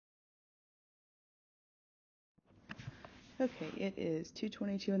Okay, it is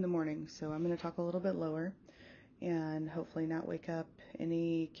 2:22 in the morning, so I'm going to talk a little bit lower and hopefully not wake up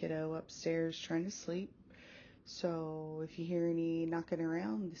any kiddo upstairs trying to sleep. So if you hear any knocking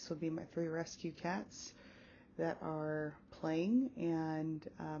around, this will be my 3 rescue cats that are playing, and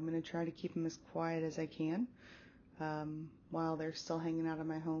I'm going to try to keep them as quiet as I can while they're still hanging out of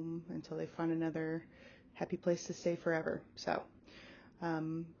my home until they find another happy place to stay forever. So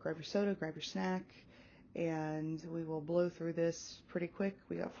grab your soda, grab your snack, and we will blow through this pretty quick.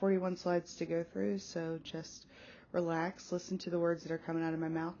 We got 41 slides to go through, so just relax, listen to the words that are coming out of my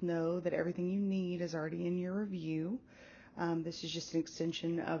mouth. Know that everything you need is already in your review. This is just an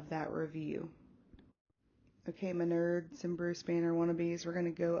extension of that review. Okay, my nerds and Bruce Banner wannabes, we're going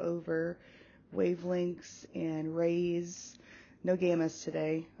to go over wavelengths and rays. No gammas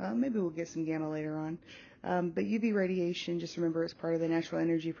today. Maybe we'll get some gamma later on. But UV radiation, just remember, it's part of the natural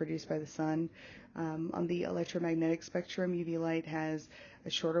energy produced by the sun. On the electromagnetic spectrum, UV light has a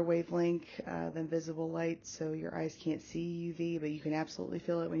shorter wavelength than visible light, so your eyes can't see UV, but you can absolutely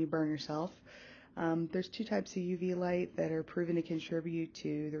feel it when you burn yourself. There's 2 types of UV light that are proven to contribute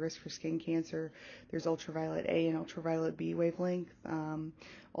to the risk for skin cancer. There's ultraviolet A and ultraviolet B wavelength.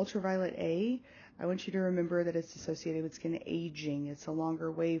 Ultraviolet A, I want you to remember that it's associated with skin aging. It's a longer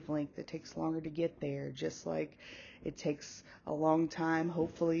wavelength. It takes longer to get there, just like it takes a long time,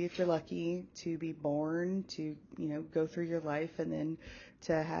 hopefully, if you're lucky, to be born, to go through your life, and then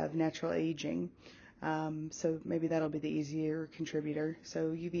to have natural aging. So maybe that'll be the easier contributor.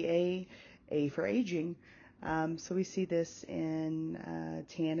 So UVA, A for aging. So we see this in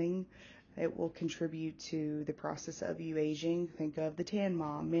tanning. It will contribute to the process of you aging. Think of the tan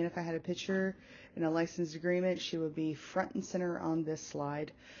mom. Man, if I had a picture in a license agreement, she would be front and center on this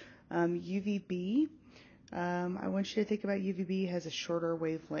slide. UVB, I want you to think about UVB has a shorter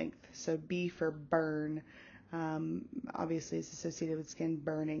wavelength. So B for burn. Obviously it's associated with skin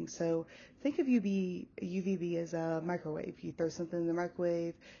burning. So think of UVB as a microwave. You throw something in the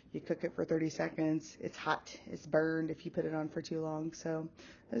microwave, you cook it for 30 seconds, it's hot, it's burned if you put it on for too long. So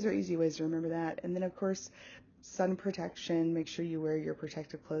those are easy ways to remember that. And then of course, sun protection, make sure you wear your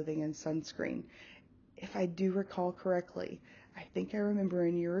protective clothing and sunscreen. If I do recall correctly, I think I remember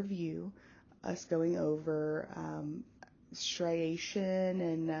in your review us going over striation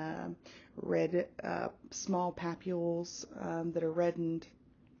and red small papules that are reddened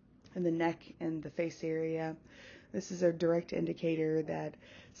in the neck and the face area. This is a direct indicator that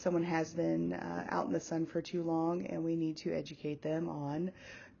someone has been out in the sun for too long, and we need to educate them on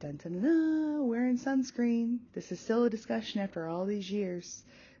wearing sunscreen. This is still a discussion after all these years,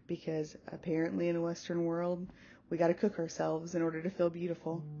 because apparently in the Western world, we got to cook ourselves in order to feel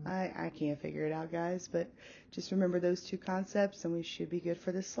beautiful. I can't figure it out, guys, but just remember those 2 concepts and we should be good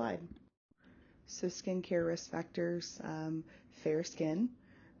for this slide. So skincare risk factors, fair skin,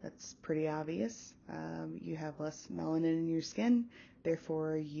 that's pretty obvious. You have less melanin in your skin,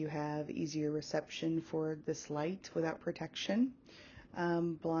 therefore you have easier reception for this light without protection.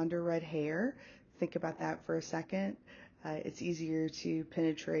 Blonde or red hair, think about that for a second. It's easier to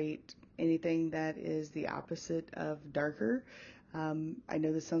penetrate anything that is the opposite of darker. I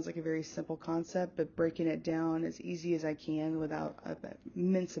know this sounds like a very simple concept, but breaking it down as easy as I can without an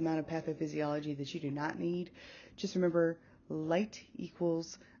immense amount of pathophysiology that you do not need. Just remember, light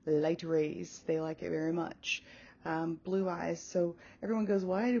equals light rays. They like it very much. Blue eyes. So everyone goes,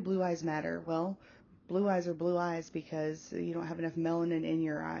 why do blue eyes matter? Well, blue eyes are blue eyes because you don't have enough melanin in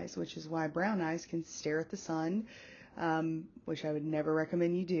your eyes, which is why brown eyes can stare at the sun, which I would never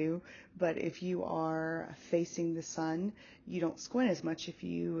recommend you do. But if you are facing the sun, you don't squint as much if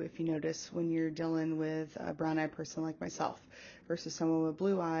you notice when you're dealing with a brown-eyed person like myself versus someone with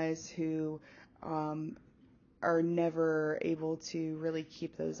blue eyes who are never able to really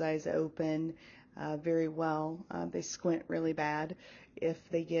keep those eyes open very well. They squint really bad. If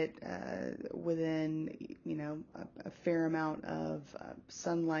they get within, a fair amount of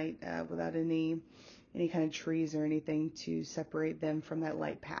sunlight without any kind of trees or anything to separate them from that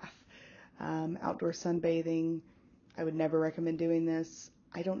light path. Outdoor sunbathing, I would never recommend doing this.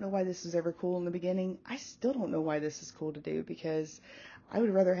 I don't know why this was ever cool in the beginning. I still don't know why this is cool to do, because I would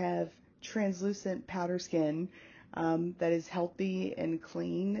rather have translucent powder skin that is healthy and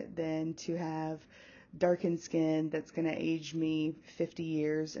clean than to have darkened skin that's going to age me 50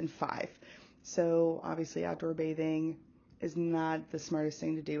 years and 5. So obviously outdoor bathing is not the smartest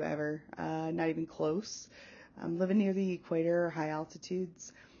thing to do ever, not even close. Living near the equator or high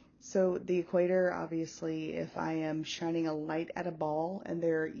altitudes. So the equator, obviously, if I am shining a light at a ball and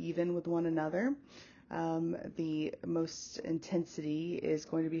they're even with one another, The most intensity is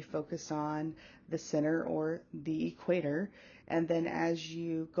going to be focused on the center or the equator. And then as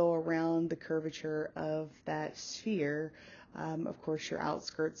you go around the curvature of that sphere, of course, your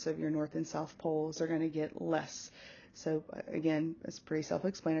outskirts of your north and south poles are going to get less. So again, it's pretty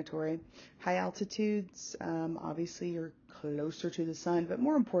self-explanatory. High altitudes, obviously you're closer to the sun, but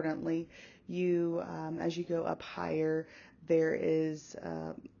more importantly, as you go up higher, there is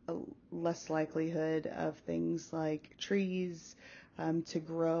a less likelihood of things like trees to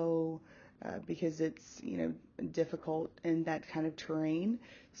grow because it's difficult in that kind of terrain.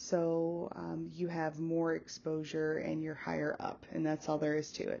 So you have more exposure and you're higher up, and that's all there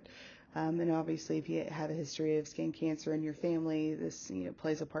is to it. And obviously, if you have a history of skin cancer in your family, this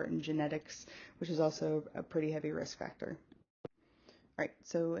plays a part in genetics, which is also a pretty heavy risk factor. All right,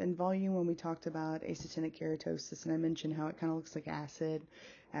 so in volume, when we talked about actinic keratosis, and I mentioned how it kind of looks like acid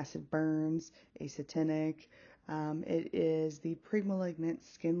burns, actinic. It is the premalignant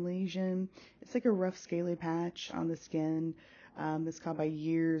skin lesion. It's like a rough, scaly patch on the skin that's caused by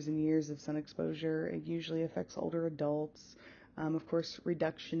years and years of sun exposure. It usually affects older adults. Of course,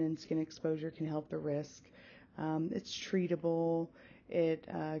 reduction in skin exposure can help the risk. It's treatable. It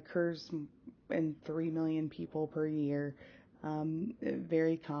occurs in 3 million people per year.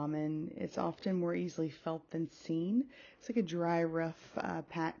 Very common. It's often more easily felt than seen. It's like a dry, rough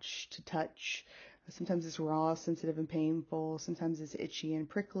patch to touch. Sometimes it's raw, sensitive, and painful. Sometimes it's itchy and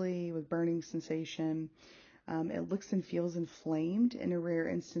prickly with burning sensation. It looks and feels inflamed. In rare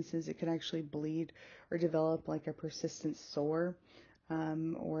instances, it could actually bleed or develop like a persistent sore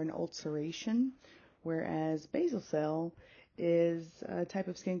or an ulceration. Whereas basal cell is a type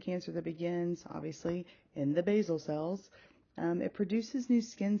of skin cancer that begins, obviously, in the basal cells. It produces new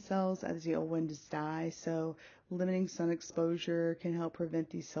skin cells as the old ones die, so limiting sun exposure can help prevent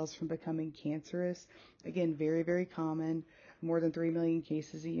these cells from becoming cancerous. Again, very, very common, more than 3 million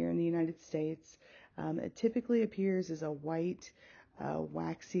cases a year in the United States. It typically appears as a white,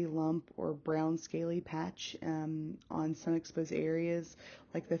 waxy lump or brown scaly patch on sun-exposed areas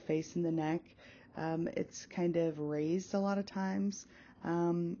like the face and the neck. It's kind of raised a lot of times.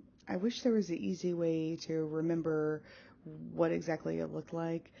 I wish there was an easy way to remember what exactly it looked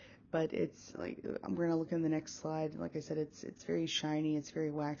like, but it's like, I'm going to look in the next slide. Like I said, it's very shiny, it's very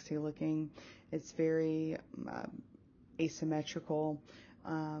waxy looking, it's very asymmetrical.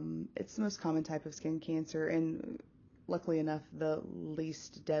 It's the most common type of skin cancer, and luckily enough, the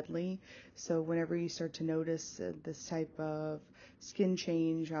least deadly. So whenever you start to notice this type of skin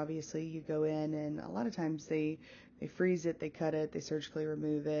change, obviously you go in, and a lot of times they freeze it, they cut it, they surgically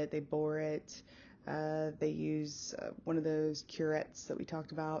remove it, they bore it. They use one of those curettes that we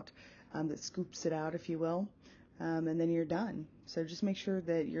talked about that scoops it out, if you will, and then you're done. So just make sure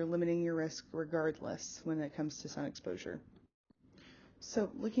that you're limiting your risk regardless when it comes to sun exposure. So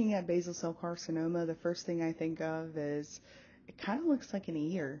looking at basal cell carcinoma, the first thing I think of is it kind of looks like an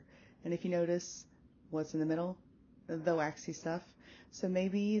ear. And if you notice what's in the middle, the waxy stuff. So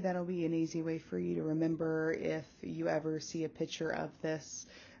maybe that'll be an easy way for you to remember if you ever see a picture of this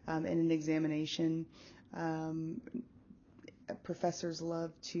in an examination. Professors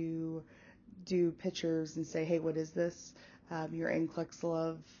love to do pictures and say, hey, what is this? Your NCLEX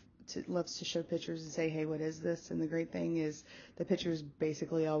loves to show pictures and say, hey, what is this? And the great thing is the picture is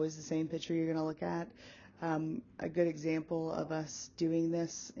basically always the same picture you're going to look at. A good example of us doing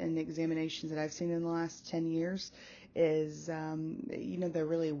this in examinations that I've seen in the last 10 years is, the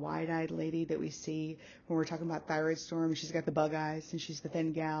really wide-eyed lady that we see when we're talking about thyroid storm. She's got the bug eyes and she's the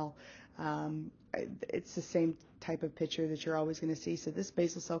thin gal. It's the same type of picture that you're always going to see. So this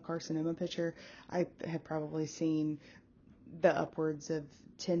basal cell carcinoma picture, I have probably seen the upwards of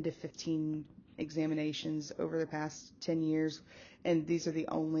 10 to 15 examinations over the past 10 years, and these are the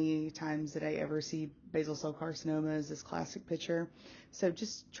only times that I ever see basal cell carcinoma as this classic picture. So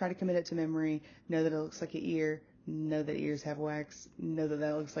just try to commit it to memory, know that it looks like an ear, know that ears have wax, know that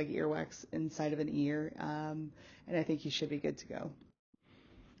that looks like earwax inside of an ear, and I think you should be good to go.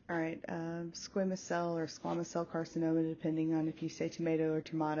 All right, squamous cell or squamous cell carcinoma, depending on if you say tomato or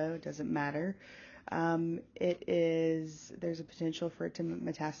tomato, it doesn't matter. There's a potential for it to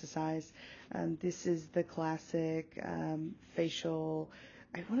metastasize. This is the classic facial,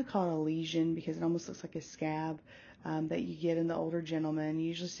 I want to call it a lesion because it almost looks like a scab that you get in the older gentleman. You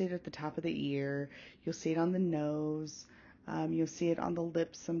usually see it at the top of the ear. You'll see it on the nose. You'll see it on the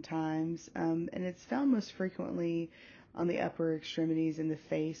lips sometimes. And it's found most frequently on the upper extremities in the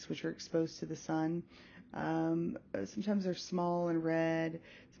face, which are exposed to the sun. Sometimes they're small and red.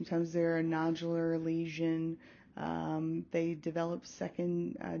 Sometimes they're a nodular lesion. They develop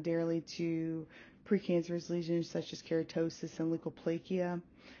secondarily to precancerous lesions such as keratosis and leukoplakia.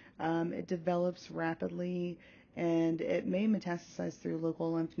 It develops rapidly and it may metastasize through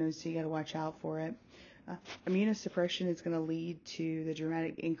local lymph nodes, so you got to watch out for it. Uh, Immunosuppression is going to lead to the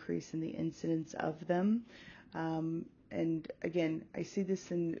dramatic increase in the incidence of them. And again, I see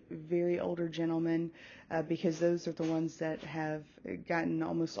this in very older gentlemen because those are the ones that have gotten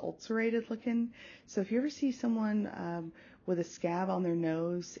almost ulcerated looking. So if you ever see someone with a scab on their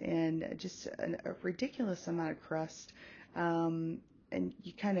nose and just a ridiculous amount of crust, and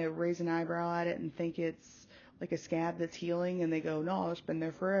you kind of raise an eyebrow at it and think it's like a scab that's healing, and they go, no, it's been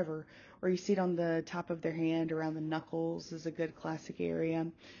there forever. Or you see it on the top of their hand, around the knuckles is a good classic area.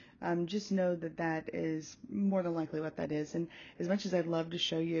 Just know that that is more than likely what that is. And as much as I'd love to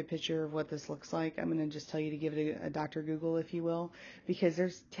show you a picture of what this looks like, I'm going to just tell you to give it a Dr. Google, if you will, because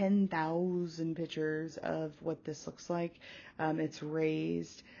there's 10,000 pictures of what this looks like. It's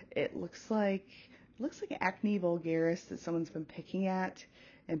raised. It looks like acne vulgaris that someone's been picking at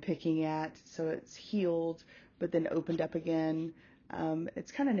and picking at, so it's healed but then opened up again.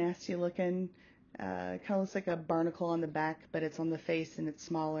 It's kind of nasty looking. Kind of looks like a barnacle on the back, but it's on the face and it's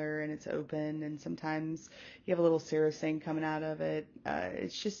smaller and it's open, and sometimes you have a little serosing coming out of it.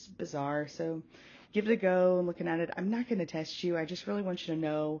 It's just bizarre. So give it a go and looking at it. I'm not going to test you. I just really want you to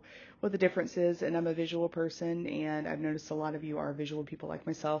know what the difference is, and I'm a visual person, and I've noticed a lot of you are visual people like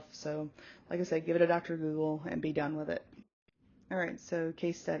myself. So like I said, give it a Dr. Google and be done with it. All right, so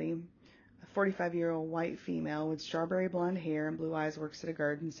case study. A 45-year-old white female with strawberry blonde hair and blue eyes works at a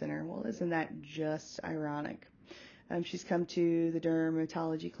garden center. Well, isn't that just ironic? She's come to the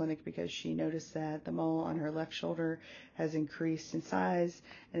dermatology clinic because she noticed that the mole on her left shoulder has increased in size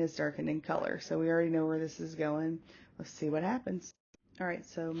and is darkened in color. So we already know where this is going. Let's see what happens. All right,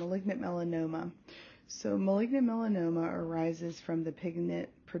 so malignant melanoma. So malignant melanoma arises from the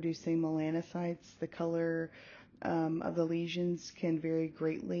pigment-producing melanocytes. The color of the lesions can vary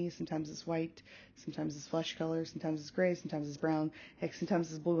greatly. Sometimes it's white, sometimes it's flesh color, sometimes it's gray, sometimes it's brown, heck,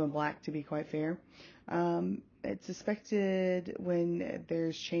 sometimes it's blue and black, to be quite fair. It's suspected when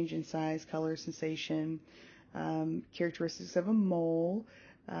there's change in size, color, sensation, characteristics of a mole.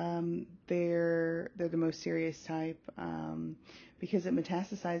 They're the most serious type because it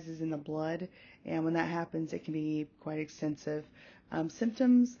metastasizes in the blood, and when that happens, it can be quite extensive.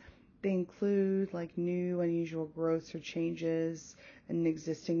 Symptoms, they include like new unusual growths or changes in an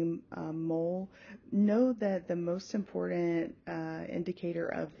existing mole. Know that the most important indicator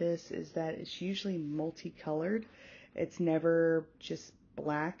of this is that it's usually multicolored. It's never just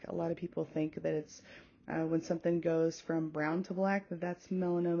black. A lot of people think that it's when something goes from brown to black, that's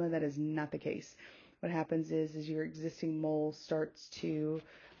melanoma. That is not the case. What happens is your existing mole starts to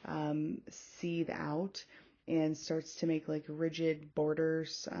seethe out and starts to make like rigid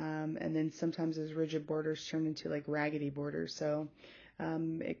borders, and then sometimes those rigid borders turn into like raggedy borders. So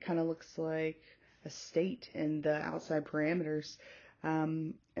it kind of looks like a state in the outside parameters,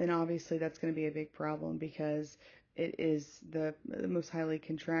 and obviously that's going to be a big problem because it is the most highly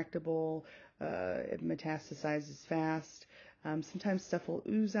contractible. It metastasizes fast. Sometimes stuff will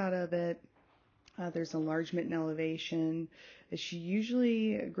ooze out of it. There's enlargement in elevation. It's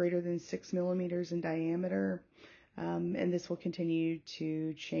usually greater than 6 millimeters in diameter, and this will continue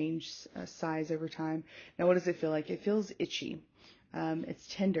to change size over time. Now, what does it feel like? It feels itchy. It's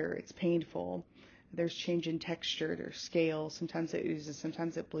tender. It's painful. There's change in texture. There's scale. Sometimes it oozes.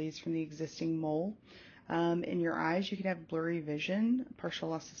 Sometimes it bleeds from the existing mole. In your eyes, you can have blurry vision, partial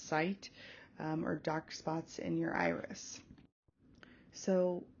loss of sight, or dark spots in your iris.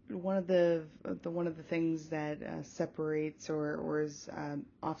 So one of the things that separates or is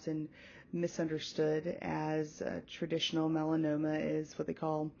often misunderstood as traditional melanoma is what they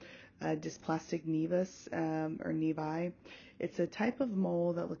call dysplastic nevus or nevi. It's a type of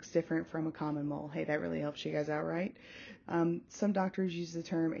mole that looks different from a common mole. Hey, that really helps you guys out, right? Some doctors use the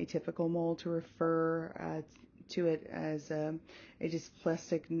term atypical mole to refer to it as a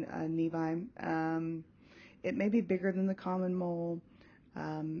dysplastic nevi. It may be bigger than the common mole,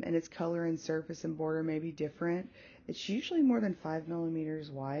 and its color and surface and border may be different. It's usually more than 5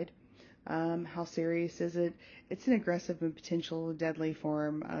 millimeters wide. How serious is it? It's an aggressive and potential deadly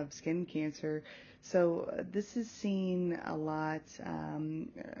form of skin cancer. So this is seen a lot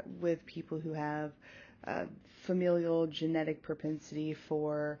with people who have familial genetic propensity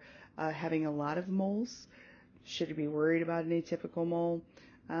for having a lot of moles. Should you be worried about an atypical mole?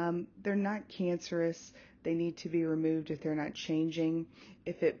 They're not cancerous. They need to be removed if they're not changing.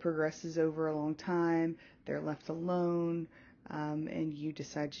 If it progresses over a long time, they're left alone, and you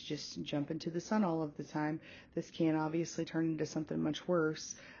decide to just jump into the sun all of the time, this can obviously turn into something much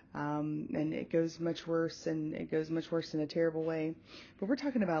worse. And it goes much worse, and it goes much worse in a terrible way. But we're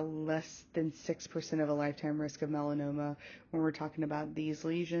talking about less than 6% of a lifetime risk of melanoma when we're talking about these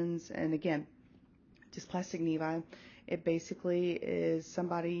lesions. And again, dysplastic nevi, it basically is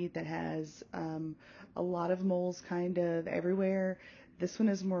somebody that has a lot of moles kind of everywhere. This one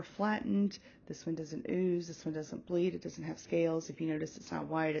is more flattened. This one doesn't ooze. This one doesn't bleed. It doesn't have scales. If you notice, it's not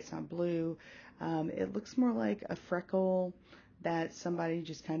white. It's not blue. It looks more like a freckle that somebody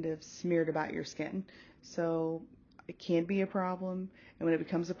just kind of smeared about your skin. So it can be a problem. And when it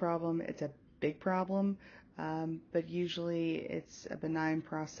becomes a problem, it's a big problem. But usually it's a benign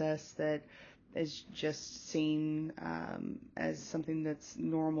process that is just seen as something that's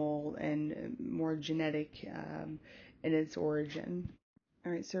normal and more genetic in its origin.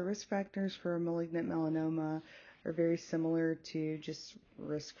 All right, so risk factors for malignant melanoma are very similar to just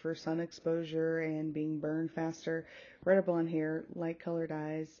risk for sun exposure and being burned faster, red or blonde hair, light colored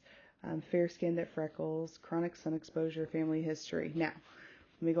eyes, fair skinned at freckles, chronic sun exposure, family history. Now,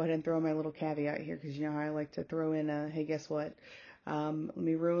 let me go ahead and throw my little caveat here because you know how I like to throw in a, hey, guess what? Let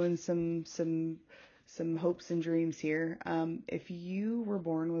me ruin some hopes and dreams here. If you were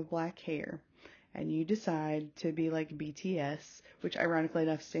born with black hair and you decide to be like BTS, which ironically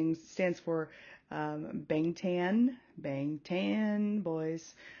enough stands for Bang Tan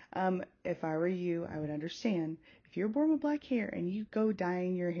boys. If I were you, I would understand. If you're born with black hair and you go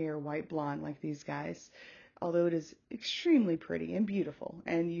dyeing your hair white blonde like these guys, although it is extremely pretty and beautiful,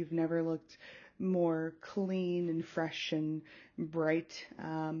 and you've never looked more clean and fresh and bright,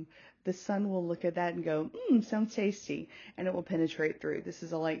 the sun will look at that and go, sounds tasty, and it will penetrate through. This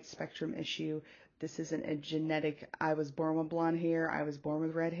is a light spectrum issue. This isn't a genetic, I was born with blonde hair, I was born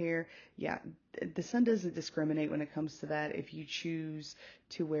with red hair. Yeah, the sun doesn't discriminate when it comes to that if you choose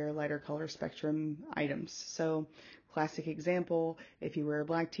to wear lighter color spectrum items. So, classic example, if you wear a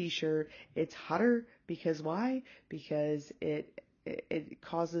black t-shirt, it's hotter because why? Because it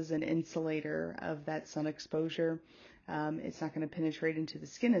causes an insulator of that sun exposure. It's not going to penetrate into the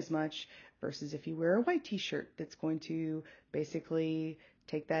skin as much versus if you wear a white t-shirt that's going to basically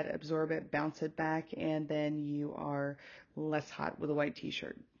take that, absorb it, bounce it back, and then you are less hot with a white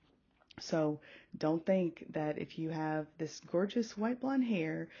t-shirt. So don't think that if you have this gorgeous white blonde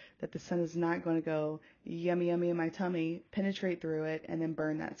hair that the sun is not going to go yummy yummy in my tummy, penetrate through it, and then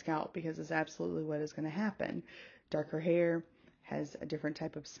burn that scalp, because it's absolutely what is going to happen. Darker hair has a different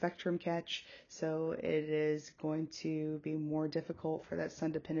type of spectrum catch, so it is going to be more difficult for that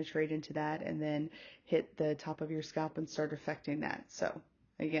sun to penetrate into that and then hit the top of your scalp and start affecting that. So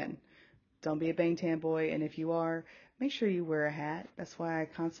again, don't be a bang tan boy, and if you are, make sure you wear a hat. That's why I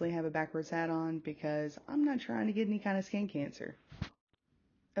constantly have a backwards hat on, because I'm not trying to get any kind of skin cancer.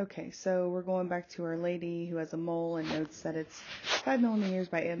 Okay, so we're going back to our lady who has a mole and notes that it's 5 millimeters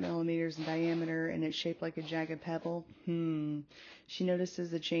by 8 millimeters in diameter and it's shaped like a jagged pebble. She notices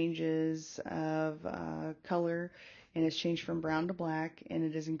the changes of color, and it's changed from brown to black, and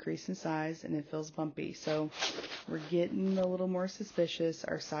it is increased in size, and it feels bumpy. So we're getting a little more suspicious.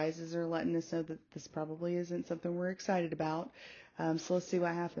 Our sizes are letting us know that this probably isn't something we're excited about. So let's see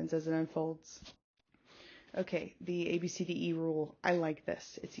what happens as it unfolds. Okay, the ABCDE rule. I like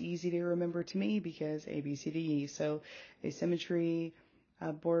this. It's easy to remember to me because ABCDE. So asymmetry,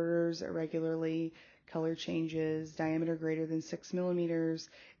 borders irregularly, color changes, diameter greater than 6 millimeters,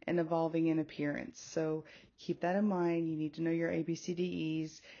 and evolving in appearance. So keep that in mind. You need to know your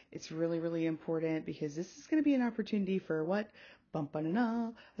ABCDEs. It's really, really important because this is going to be an opportunity for what? Bump on and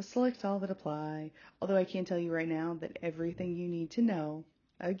all, a select all that apply. Although I can tell you right now that everything you need to know,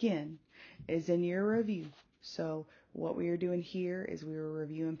 again, is in your review. So what we are doing here is we are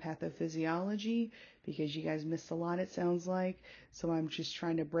reviewing pathophysiology because you guys missed a lot, it sounds like. So I'm just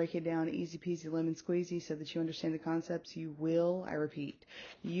trying to break it down easy peasy lemon squeezy so that you understand the concepts. You will, I repeat,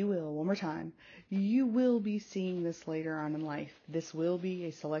 you will, one more time, you will be seeing this later on in life. This will be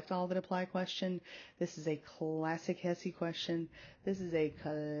a select all that apply question. This is a classic HESI question. This is a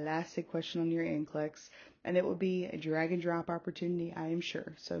classic question on your NCLEX. And it will be a drag and drop opportunity, I am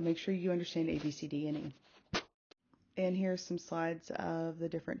sure. So make sure you understand A, B, C, D, and E. And here are some slides of the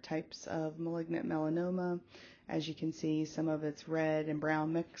different types of malignant melanoma. As you can see, some of it's red and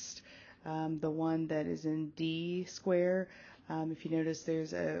brown mixed. The one that is in D square, if you notice,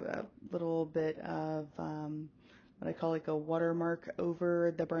 there's a little bit of what I call like a watermark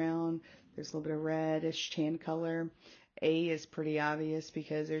over the brown. There's a little bit of reddish tan color. A is pretty obvious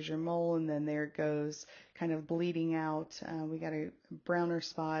because there's your mole, and then there it goes, kind of bleeding out. We got a browner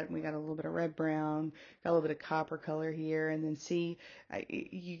spot, and we got a little bit of red brown, got a little bit of copper color here, and then C,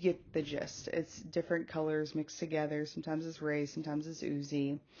 you get the gist. It's different colors mixed together. Sometimes it's raised, sometimes it's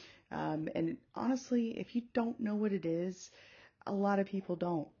oozy. And honestly, if you don't know what it is, a lot of people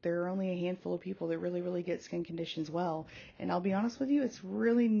don't. There are only a handful of people that really, really get skin conditions well. And I'll be honest with you, it's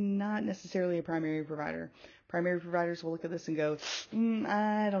really not necessarily a primary provider. Primary providers will look at this and go,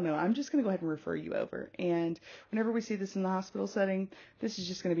 I don't know. I'm just going to go ahead and refer you over. And whenever we see this in the hospital setting, this is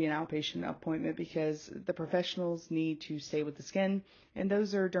just going to be an outpatient appointment because the professionals need to stay with the skin. And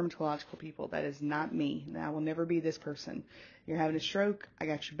those are dermatological people. That is not me. I will never be this person. You're having a stroke, I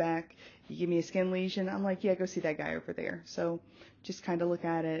got your back. You give me a skin lesion, I'm like, yeah, go see that guy over there. So just kind of look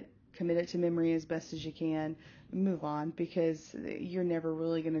at it, commit it to memory as best as you can, move on, because you're never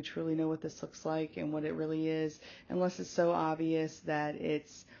really going to truly know what this looks like and what it really is unless it's so obvious that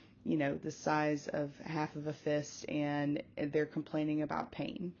it's, the size of half of a fist and they're complaining about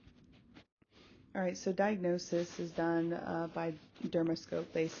pain. All right, so diagnosis is done by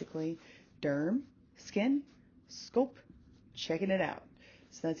dermoscope, basically. Derm, skin, scope, checking it out.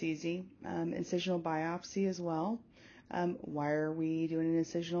 So that's easy. Incisional biopsy as well. Why are we doing an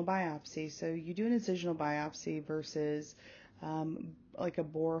incisional biopsy? So you do an incisional biopsy versus like a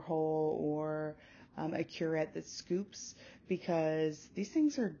borehole or a curette that scoops, because these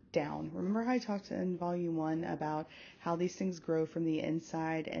things are down. Remember how I talked in volume 1 about how these things grow from the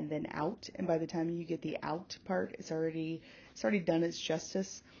inside and then out, and by the time you get the out part, it's already done its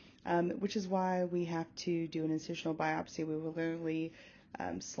justice. Which is why we have to do an incisional biopsy. We will literally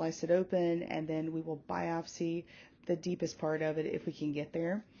slice it open, and then we will biopsy the deepest part of it if we can get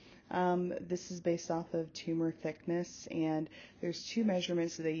there. This is based off of tumor thickness, and there's two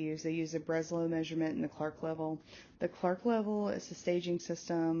measurements that they use. They use a Breslow measurement and the Clark level. The Clark level is a staging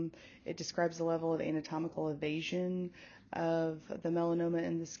system. It describes the level of anatomical evasion of the melanoma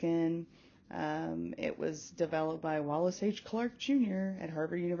in the skin. It was developed by Wallace H. Clark Jr. at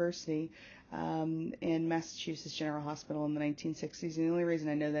Harvard University and Massachusetts General Hospital in the 1960s. And the only reason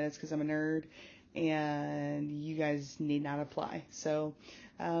I know that is because I'm a nerd, and you guys need not apply. So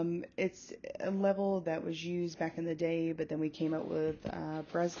it's a level that was used back in the day, but then we came up with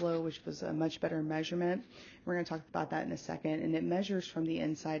Breslow, which was a much better measurement. We're going to talk about that in a second. And it measures from the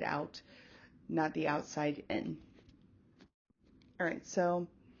inside out, not the outside in. All right, so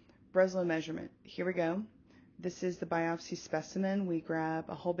Breslow measurement. Here we go. This is the biopsy specimen. We grab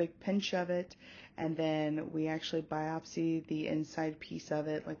a whole big pinch of it, and then we actually biopsy the inside piece of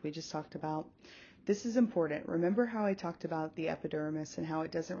it like we just talked about. This is important. Remember how I talked about the epidermis and how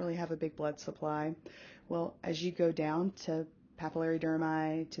it doesn't really have a big blood supply? Well, as you go down to papillary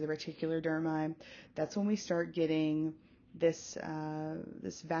dermi, to the reticular dermi, that's when we start getting this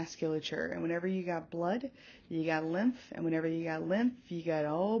vasculature. And whenever you got blood, you got lymph, and whenever you got lymph, you got,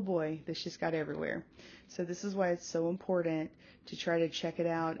 oh boy, this just got everywhere. So this is why it's so important to try to check it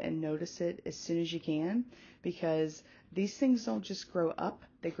out and notice it as soon as you can, because these things don't just grow up,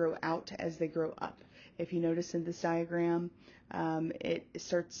 they grow out as they grow up. If you notice in this diagram, it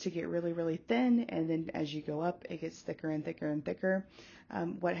starts to get really, really thin, and then as you go up, it gets thicker and thicker and thicker.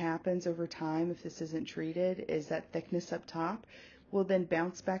 What happens over time if this isn't treated is that thickness up top will then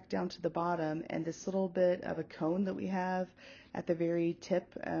bounce back down to the bottom, and this little bit of a cone that we have at the very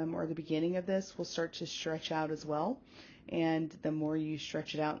tip or the beginning of this will start to stretch out as well. And the more you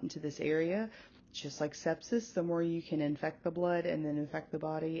stretch it out into this area, just like sepsis, the more you can infect the blood and then infect the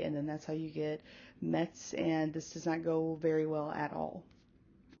body, and then that's how you get Mets, and this does not go very well at all.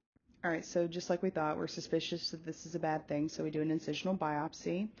 All right, so just like we thought, we're suspicious that this is a bad thing, so we do an incisional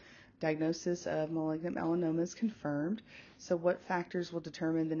biopsy. Diagnosis of malignant melanoma is confirmed. So what factors will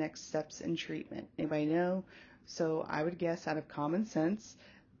determine the next steps in treatment? Anybody know? So I would guess out of common sense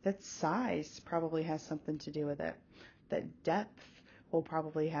that size probably has something to do with it. That depth will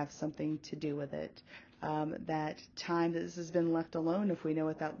probably have something to do with it. That time that this has been left alone, if we know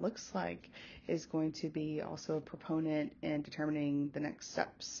what that looks like, is going to be also a proponent in determining the next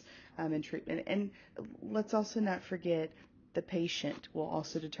steps in treatment. And let's also not forget the patient will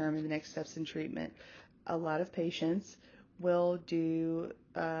also determine the next steps in treatment. A lot of patients will do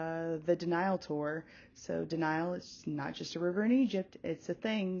the denial tour. So denial is not just a river in Egypt, it's a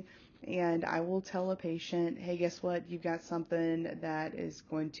thing. And I will tell a patient, hey, guess what? You've got something that is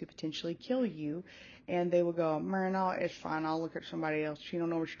going to potentially kill you. And they will go, man, no, it's fine. I'll look at somebody else. You don't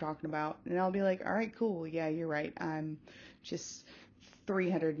know what you're talking about. And I'll be like, all right, cool. Yeah, you're right. I'm just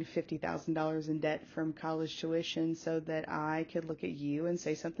 $350,000 in debt from college tuition so that I could look at you and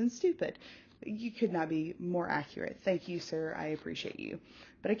say something stupid. You could not be more accurate. Thank you, sir. I appreciate you.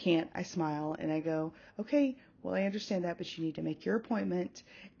 But I can't. I smile and I go, okay, well, I understand that, but you need to make your appointment.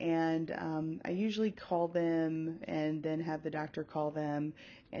 And I usually call them and then have the doctor call them,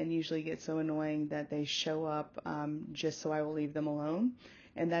 and usually get so annoying that they show up just so I will leave them alone.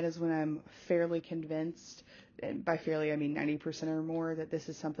 And that is when I'm fairly convinced, and by fairly I mean 90% or more, that this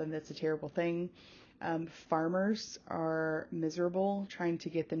is something that's a terrible thing. Farmers are miserable trying to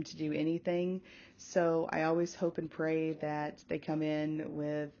get them to do anything. So I always hope and pray that they come in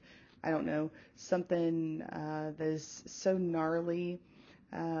with, I don't know, something that is so gnarly.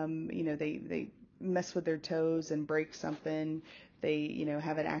 They mess with their toes and break something. They,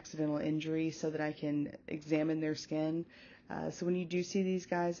 have an accidental injury so that I can examine their skin. So when you do see these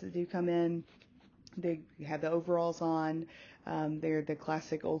guys that do come in, they have the overalls on. They're the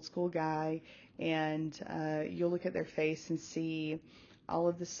classic old school guy, and you'll look at their face and see all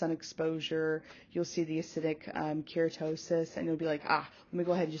of the sun exposure. You'll see the acidic keratosis, and you'll be like, let me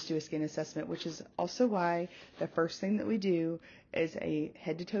go ahead and just do a skin assessment, which is also why the first thing that we do is a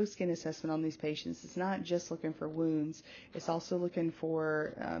head to toe skin assessment on these patients. It's not just looking for wounds. It's also looking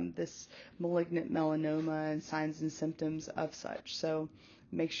for this malignant melanoma and signs and symptoms of such. So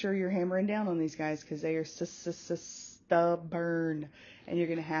make sure you're hammering down on these guys because they are stubborn, and you're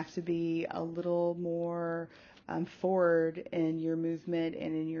going to have to be a little more forward in your movement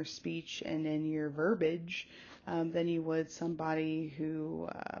and in your speech and in your verbiage than you would somebody who,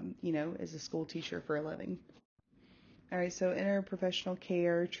 is a school teacher for a living. All right, so interprofessional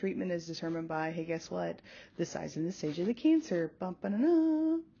care treatment is determined by, hey, guess what? The size and the stage of the cancer.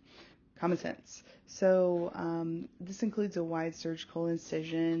 Bum-ba-da-da. Common sense. So this includes a wide surgical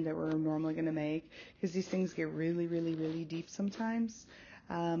incision that we're normally going to make because these things get really, really, really deep sometimes.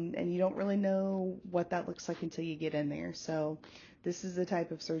 And you don't really know what that looks like until you get in there. So this is the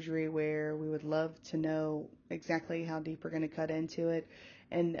type of surgery where we would love to know exactly how deep we're going to cut into it.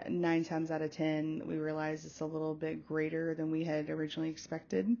 And 9 times out of 10, we realize it's a little bit greater than we had originally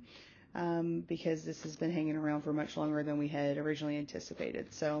expected. Because this has been hanging around for much longer than we had originally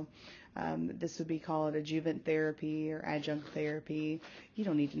anticipated. So this would be called adjuvant therapy or adjunct therapy. You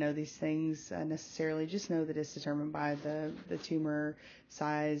don't need to know these things necessarily. Just know that it's determined by the tumor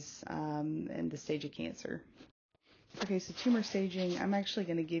size and the stage of cancer. Okay, so tumor staging, I'm actually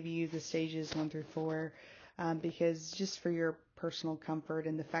going to give you the stages 1 through 4 because just for your personal comfort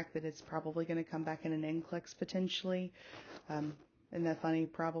and the fact that it's probably going to come back in an NCLEX potentially. Isn't that funny?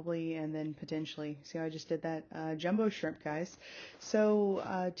 Probably, and then potentially. See how I just did that? Jumbo shrimp, guys.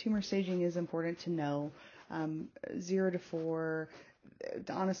 So tumor staging is important to know. 0 to 4.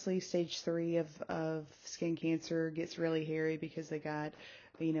 Honestly, stage 3 of skin cancer gets really hairy because they got,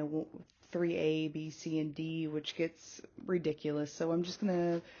 3A, B, C, and D, which gets ridiculous. So I'm just going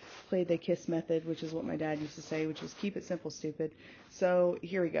to play the KISS method, which is what my dad used to say, which is keep it simple, stupid. So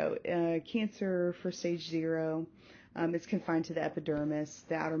here we go. Cancer for stage 0. It's confined to the epidermis,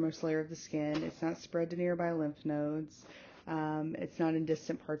 the outermost layer of the skin. It's not spread to nearby lymph nodes. It's not in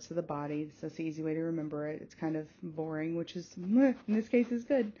distant parts of the body. So that's the easy way to remember it. It's kind of boring, which is, in this case, is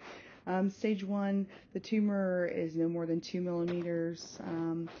good. Stage 1, the tumor is no more than 2 millimeters.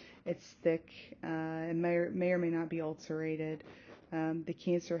 It's thick. It may or may not be ulcerated. The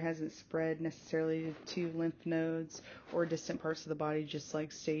cancer hasn't spread necessarily to lymph nodes or distant parts of the body, just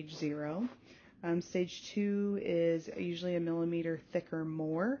like stage 0. Stage 2 is usually 1 millimeter thick or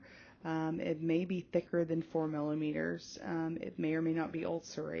more. It may be thicker than 4 millimeters. It may or may not be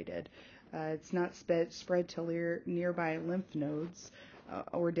ulcerated. It's not spread to nearby lymph nodes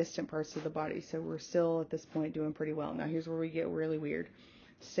or distant parts of the body. So we're still at this point doing pretty well. Now here's where we get really weird.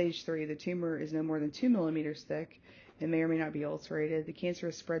 Stage 3, the tumor is no more than 2 millimeters thick. It may or may not be ulcerated. The cancer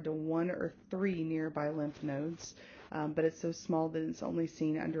is spread to 1 or 3 nearby lymph nodes, but it's so small that it's only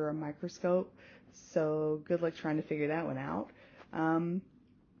seen under a microscope. So good luck trying to figure that one out.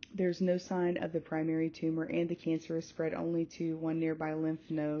 There's no sign of the primary tumor, and the cancer is spread only to 1 nearby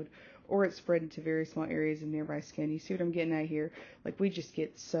lymph node, or it's spread into very small areas of nearby skin. You see what I'm getting at here? Like, we just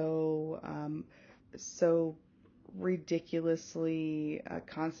get so ridiculously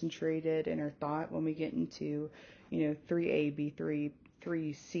concentrated in our thought when we get into, 3A, B3,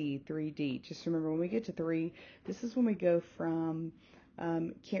 3C, 3D. Just remember, when we get to 3, this is when we go from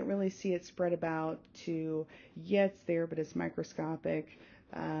can't really see it spread about to, yeah, it's there, but it's microscopic,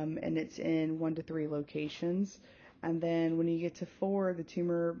 and it's in 1 to 3 locations. And then when you get to 4, the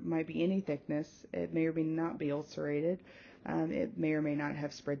tumor might be any thickness. It may or may not be ulcerated. It may or may not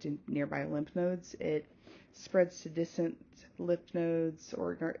have spread to nearby lymph nodes. It spreads to distant lymph nodes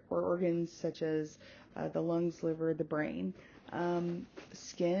or organs such as the lungs, liver, the brain.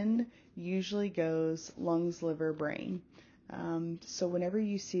 Skin usually goes lungs, liver, brain. So whenever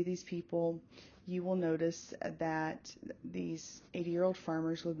you see these people, you will notice that these 80-year-old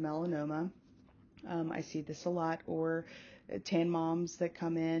farmers with melanoma, I see this a lot, or tan moms that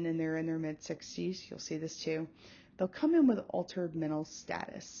come in and they're in their mid 60s, you'll see this too. They'll come in with altered mental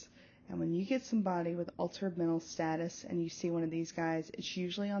status. And when you get somebody with altered mental status and you see one of these guys, it's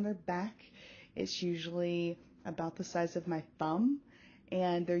usually on their back. It's usually about the size of my thumb.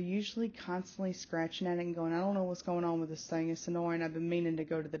 And they're usually constantly scratching at it and going, I don't know what's going on with this thing. It's annoying. I've been meaning to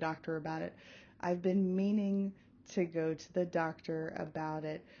go to the doctor about it. I've been meaning to go to the doctor about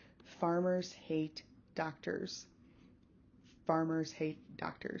it. Farmers hate doctors. Farmers hate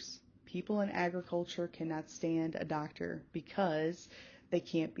doctors. People in agriculture cannot stand a doctor because they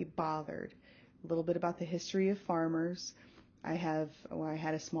can't be bothered. A little bit about the history of farmers. I had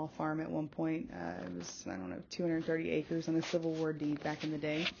a small farm at one point. It was, 230 acres on a Civil War deed back in the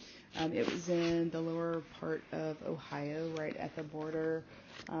day. It was in the lower part of Ohio, right at the border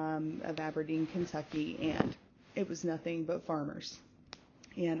of Aberdeen, Kentucky, and it was nothing but farmers.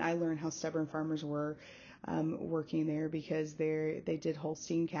 And I learned how stubborn farmers were working there because they did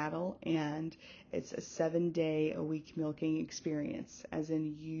Holstein cattle, and it's a 7-day-a-week milking experience, as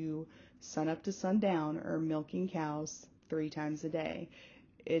in you sun up to sundown are milking cows 3 times a day.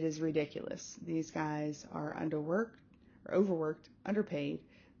 It is ridiculous. These guys are underworked or overworked, underpaid.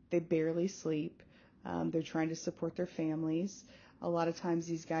 They barely sleep. They're trying to support their families. A lot of times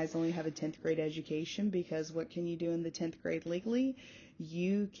these guys only have a 10th grade education because what can you do in the 10th grade legally?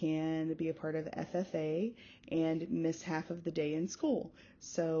 You can be a part of FFA and miss half of the day in school.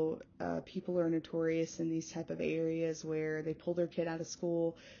 So people are notorious in these type of areas where they pull their kid out of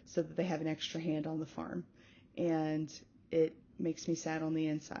school so that they have an extra hand on the farm. And it makes me sad on the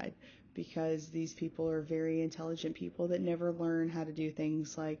inside because these people are very intelligent people that never learn how to do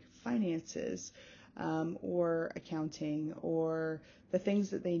things like finances or accounting or the things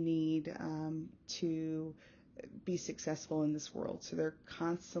that they need to be successful in this world. So they're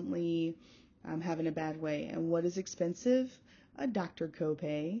constantly having a bad way. And what is expensive? A doctor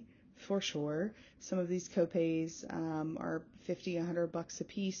copay, for sure. Some of these copays are $50, $100 a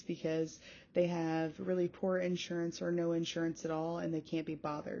piece because they have really poor insurance or no insurance at all, and they can't be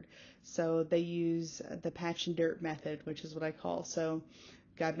bothered. So they use the patch and dirt method, which is what I call. So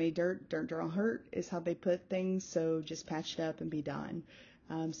God made dirt, dirt don't hurt is how they put things. So just patch it up and be done.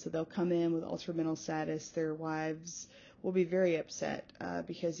 So they'll come in with altered mental status. Their wives will be very upset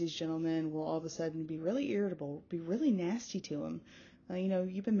because these gentlemen will all of a sudden be really irritable, be really nasty to them.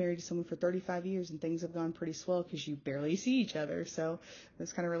 You've been married to someone for 35 years and things have gone pretty swell because you barely see each other. So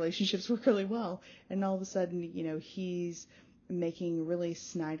those kind of relationships work really well. And all of a sudden, he's making really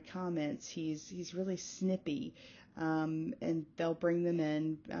snide comments. He's really snippy. And they'll bring them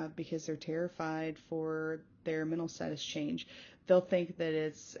in because they're terrified for their mental status change. They'll think that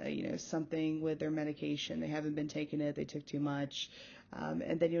it's something with their medication. They haven't been taking it. They took too much.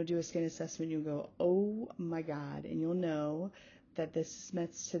 And then you'll do a skin assessment. You'll go, oh my God, and you'll know that this is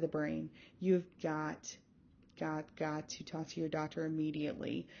meds to the brain. You've got to talk to your doctor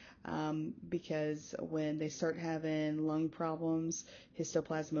immediately because when they start having lung problems,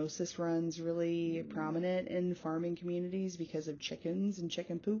 histoplasmosis runs really prominent in farming communities because of chickens and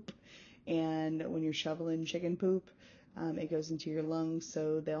chicken poop. And when you're shoveling chicken poop, it goes into your lungs,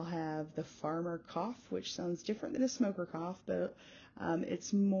 so they'll have the farmer cough, which sounds different than a smoker cough, but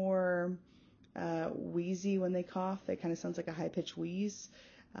it's more wheezy when they cough. It kind of sounds like a high-pitched wheeze.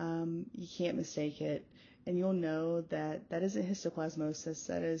 You can't mistake it. And you'll know that that isn't histoplasmosis,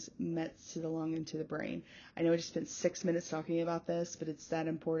 that is mets to the lung and to the brain. I know I just spent 6 minutes talking about this, but it's that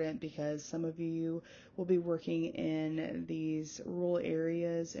important because some of you will be working in these rural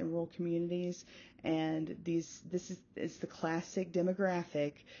areas and rural communities, and this is the classic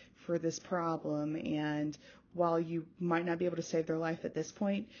demographic for this problem. And while you might not be able to save their life at this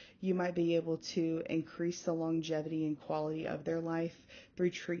point, you might be able to increase the longevity and quality of their life through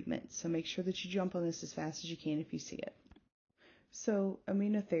treatment. So make sure that you jump on this as fast as you can if you see it. So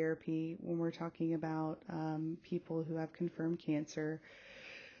immunotherapy, when we're talking about people who have confirmed cancer,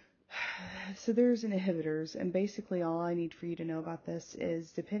 so there's inhibitors, and basically all I need for you to know about this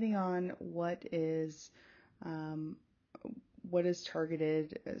is depending on what is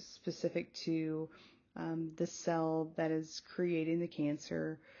targeted specific to the cell that is creating the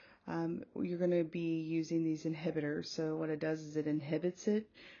cancer, you're going to be using these inhibitors. So what it does is it inhibits it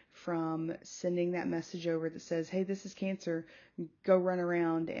from sending that message over that says, hey, this is cancer, go run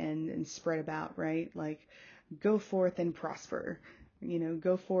around and spread about, right? Like, go forth and prosper,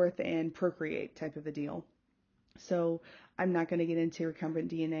 go forth and procreate type of a deal. So I'm not going to get into recombinant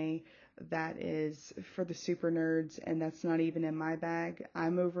DNA. That is for the super nerds, and that's not even in my bag.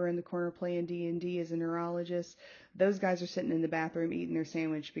 I'm over in the corner playing D&D as a neurologist. Those guys are sitting in the bathroom eating their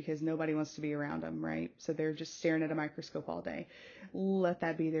sandwich because nobody wants to be around them, right? So they're just staring at a microscope all day. Let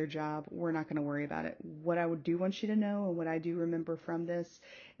that be their job. We're not going to worry about it. What I do want you to know, and what I do remember from this,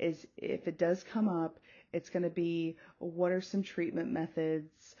 is if it does come up, it's going to be, what are some treatment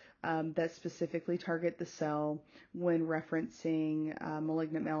methods that specifically target the cell when referencing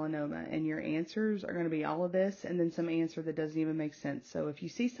malignant melanoma, and your answers are going to be all of this and then some answer that doesn't even make sense. So if you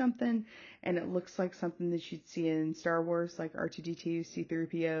see something and it looks like something that you'd see in Star Wars, like R2-D2,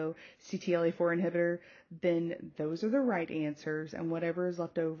 C-3PO, CTLA-4 inhibitor, then those are the right answers, and whatever is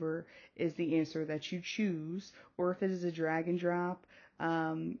left over is the answer that you choose. Or if it is a drag and drop,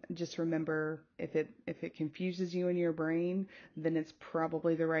 just remember, if it confuses you in your brain, then it's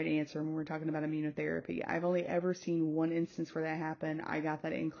probably the right answer when we're talking about immunotherapy. I've only ever seen one instance where that happened. I got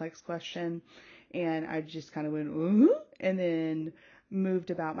that NCLEX question, and I just kind of went, ooh, and then moved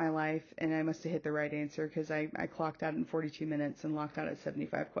about my life, and I must have hit the right answer because I clocked out in 42 minutes and locked out at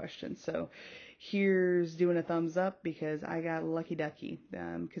 75 questions. So here's doing a thumbs up because I got lucky ducky,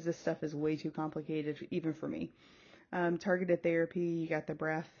 because this stuff is way too complicated even for me. Targeted therapy, you got the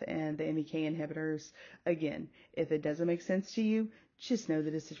BRAF and the MEK inhibitors. Again, if it doesn't make sense to you, just know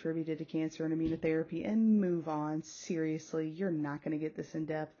that it's attributed to cancer and immunotherapy and move on. Seriously, you're not going to get this in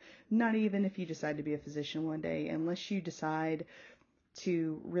depth, not even if you decide to be a physician one day, unless you decide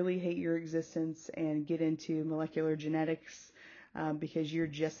to really hate your existence and get into molecular genetics. Because you're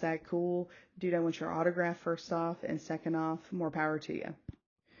just that cool. Dude, I want your autograph first off, and second off, more power to you.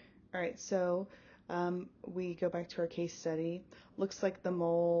 All right, so we go back to our case study. Looks like the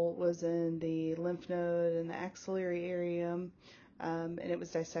mole was in the lymph node and the axillary area, and it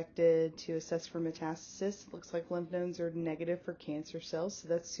was dissected to assess for metastasis. Looks like lymph nodes are negative for cancer cells, so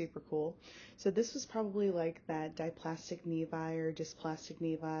that's super cool. So this was probably like that diplastic nevi or dysplastic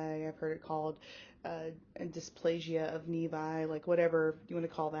nevi, I've heard it called, dysplasia of nevi, like whatever you want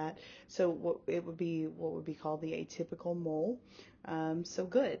to call that. So what would be called the atypical mole. So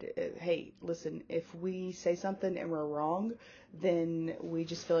good. Hey, listen, if we say something and we're wrong, then we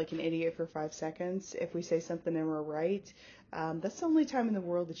just feel like an idiot for 5 seconds. If we say something and we're right, that's the only time in the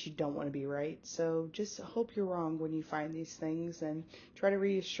world that you don't want to be right. So just hope you're wrong when you find these things, and try to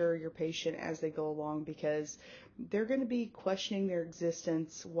reassure your patient as they go along, because they're going to be questioning their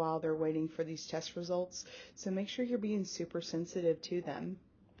existence while they're waiting for these test results. So make sure you're being super sensitive to them.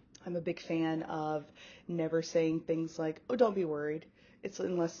 I'm a big fan of never saying things like, oh, don't be worried. It's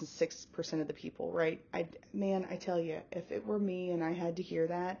in less than 6% of the people, right? I tell you, if it were me and I had to hear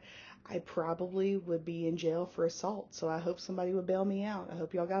that, I probably would be in jail for assault. So I hope somebody would bail me out. I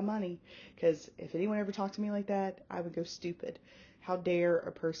hope y'all got money, because if anyone ever talked to me like that, I would go stupid. How dare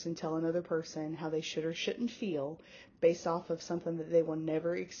a person tell another person how they should or shouldn't feel based off of something that they will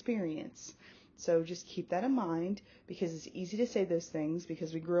never experience? So just keep that in mind, because it's easy to say those things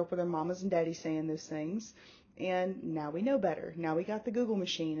because we grew up with our mamas and daddies saying those things. And now we know better. Now we got the Google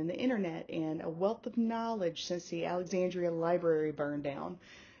machine and the internet and a wealth of knowledge since the Alexandria Library burned down.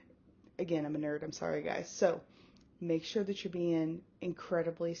 Again, I'm a nerd. I'm sorry, guys. So make sure that you're being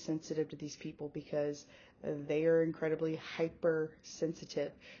incredibly sensitive to these people, because they are incredibly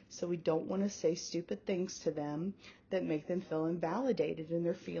hypersensitive. So we don't want to say stupid things to them that make them feel invalidated in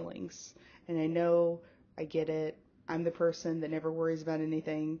their feelings. And I know, I get it. I'm the person that never worries about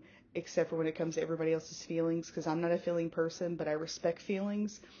anything except for when it comes to everybody else's feelings, because I'm not a feeling person, but I respect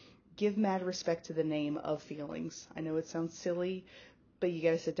feelings. Give mad respect to the name of feelings. I know it sounds silly, but you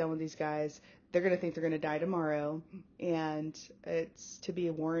got to sit down with these guys. They're going to think they're going to die tomorrow, and it's to be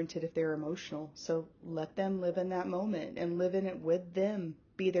warranted if they're emotional. So let them live in that moment and live in it with them.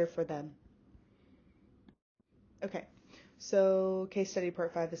 Be there for them. Okay, so case study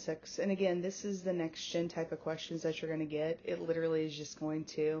part 5 to 6. And again, this is the next gen type of questions that you're going to get. It literally is just going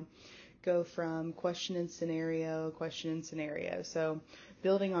to go from question and scenario. So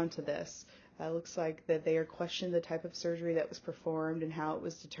building onto this. Looks like that they are questioning the type of surgery that was performed and how it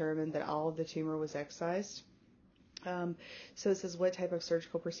was determined that all of the tumor was excised. So it says, what type of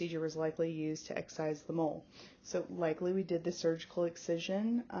surgical procedure was likely used to excise the mole? So likely we did the surgical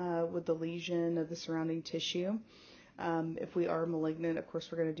excision with the lesion of the surrounding tissue. If we are malignant, of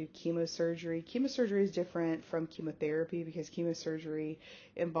course, we're going to do chemosurgery. Chemosurgery is different from chemotherapy because chemosurgery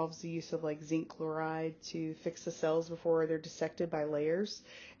involves the use of like zinc chloride to fix the cells before they're dissected by layers,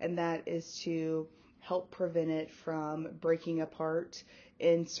 and that is to help prevent it from breaking apart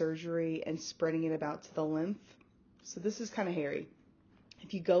in surgery and spreading it about to the lymph. So this is kind of hairy.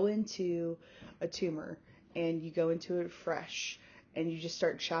 If you go into a tumor and you go into it fresh and you just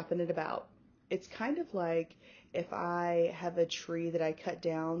start chopping it about, it's kind of like if I have a tree that I cut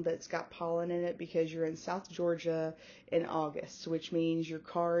down that's got pollen in it because you're in South Georgia in August, which means your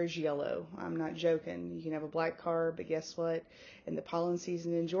car is yellow. I'm not joking. You can have a black car, but guess what? In the pollen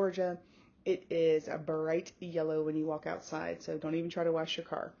season in Georgia, it is a bright yellow when you walk outside. So don't even try to wash your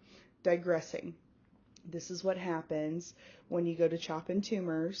car. Digressing. This is what happens when you go to chop in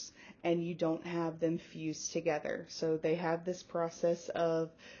tumors and you don't have them fused together. So they have this process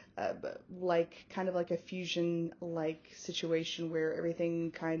of kind of like a fusion like situation where everything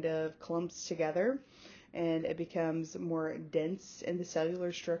kind of clumps together and it becomes more dense in the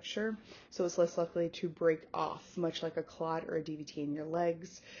cellular structure, so it's less likely to break off, much like a clot or a DVT in your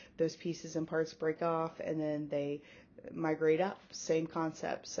legs. Those pieces and parts break off and then they migrate up, same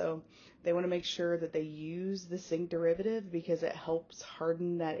concept. So they want to make sure that they use the zinc derivative because it helps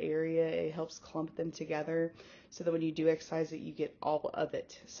harden that area, it helps clump them together so that when you do excise it, you get all of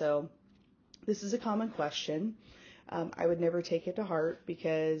it. So this is a common question. I would never take it to heart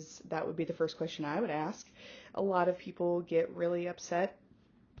because that would be the first question I would ask. A lot of people get really upset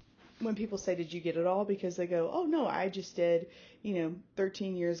when people say, did you get it all? Because they go, oh no, I just did,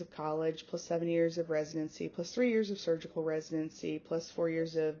 13 years of college plus 7 years of residency plus 3 years of surgical residency plus 4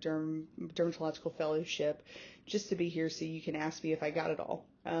 years of dermatological fellowship just to be here so you can ask me if I got it all.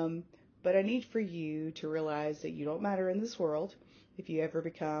 But I need for you to realize that you don't matter in this world. If you ever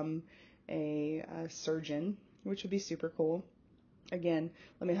become a surgeon, which would be super cool. Again,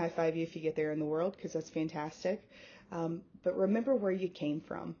 let me high five you if you get there in the world because that's fantastic. But remember where you came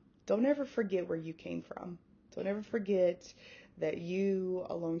from. Don't ever forget where you came from. Don't ever forget that you,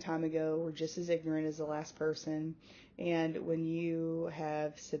 a long time ago, were just as ignorant as the last person. And when you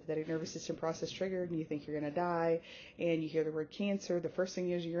have sympathetic nervous system process triggered and you think you're going to die and you hear the word cancer, the first thing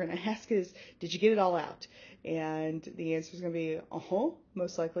you're going to ask is, did you get it all out? And the answer is going to be,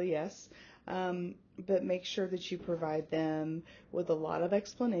 most likely yes. But make sure that you provide them with a lot of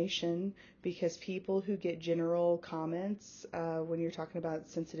explanation because people who get general comments when you're talking about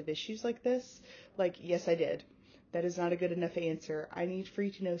sensitive issues like this, like, yes, I did. That is not a good enough answer. I need for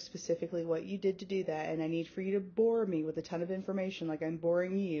you to know specifically what you did to do that, and I need for you to bore me with a ton of information like I'm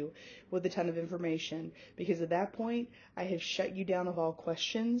boring you with a ton of information because at that point, I have shut you down of all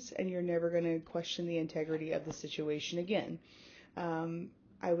questions and you're never going to question the integrity of the situation again.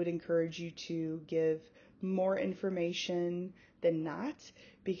 I would encourage you to give more information than not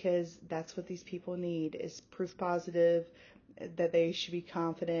because that's what these people need is proof positive that they should be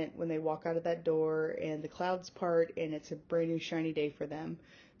confident when they walk out of that door and the clouds part and it's a brand new shiny day for them.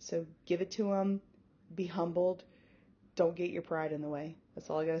 So give it to them, be humbled, don't get your pride in the way. That's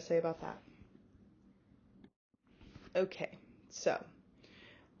all I got to say about that. Okay, so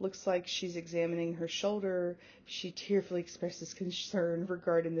looks like she's examining her shoulder. She tearfully expresses concern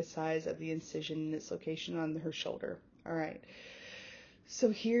regarding the size of the incision and its location on her shoulder. All right. So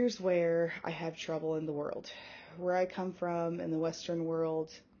here's where I have trouble in the world. Where I come from in the Western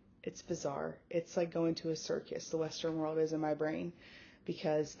world, it's bizarre. It's like going to a circus. The Western world is in my brain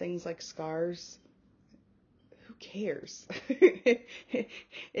because things like scars, who cares? It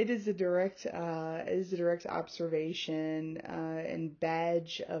is a direct observation and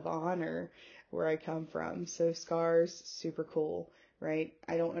badge of honor where I come from. So scars, super cool, right?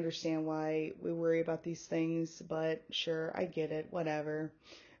 I don't understand why we worry about these things, but sure, I get it, whatever.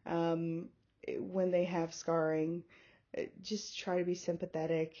 When they have scarring, just try to be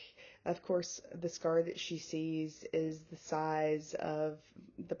sympathetic. Of course, the scar that she sees is the size of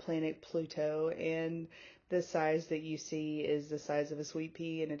the planet Pluto, and the size that you see is the size of a sweet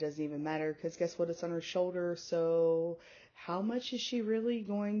pea, and it doesn't even matter because guess what? It's on her shoulder. So how much is she really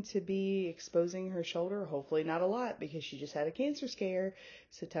going to be exposing her shoulder? Hopefully not a lot because she just had a cancer scare.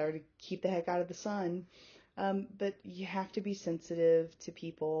 So tell her to keep the heck out of the sun. But you have to be sensitive to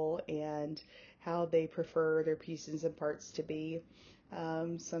people and how they prefer their pieces and parts to be.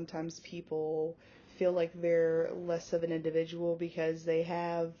 Sometimes people feel like they're less of an individual because they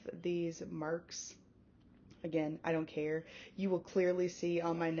have these marks. Again, I don't care. You will clearly see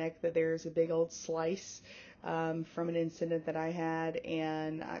on my neck that there's a big old slice from an incident that I had,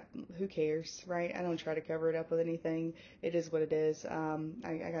 and who cares, right? I don't try to cover it up with anything. It is what it is.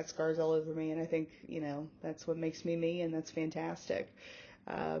 I got scars all over me, and I think, that's what makes me me, and that's fantastic.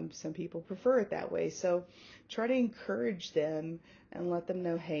 Some people prefer it that way. So try to encourage them and let them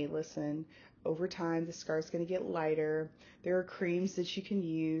know, hey, listen, over time the scar's going to get lighter. There are creams that you can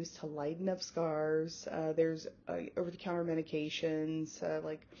use to lighten up scars. There's over-the-counter medications,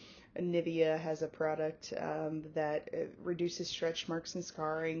 like Nivea has a product that reduces stretch marks and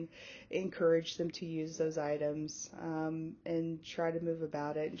scarring. Encourage them to use those items, and try to move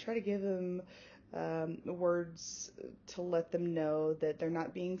about it and try to give them words to let them know that they're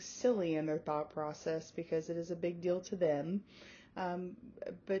not being silly in their thought process, because it is a big deal to them. Um,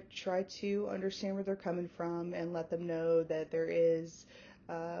 but try to understand where they're coming from and let them know that there is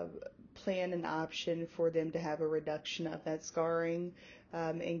a plan and option for them to have a reduction of that scarring,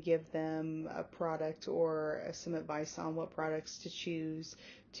 and give them a product or some advice on what products to choose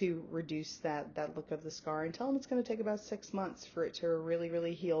to reduce that look of the scar, and tell them it's going to take about 6 months for it to really,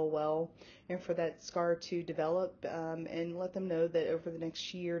 really heal well and for that scar to develop, and let them know that over the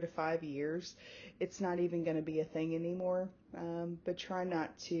next year to 5 years, it's not even going to be a thing anymore. But try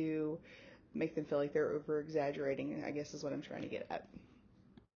not to make them feel like they're over exaggerating, I guess is what I'm trying to get at.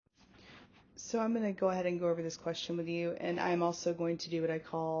 So I'm going to go ahead and go over this question with you, and I'm also going to do what I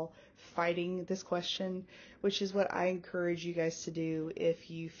call fighting this question, which is what I encourage you guys to do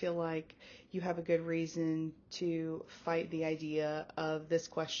if you feel like you have a good reason to fight the idea of this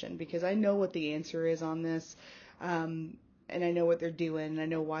question, because I know what the answer is on this, and I know what they're doing, and I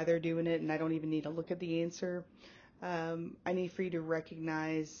know why they're doing it, and I don't even need to look at the answer. I need for you to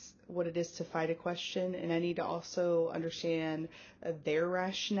recognize what it is to fight a question, and I need to also understand their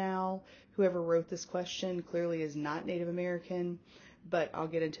rationale. Whoever wrote this question clearly is not Native American, but I'll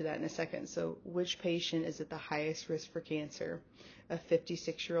get into that in a second. So, which patient is at the highest risk for cancer? A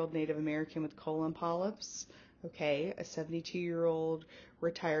 56-year-old Native American with colon polyps? Okay. A 72-year-old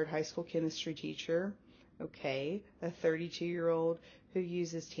retired high school chemistry teacher? Okay. A 32-year-old who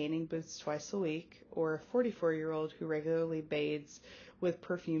uses tanning booths twice a week, or a 44-year-old who regularly bathes with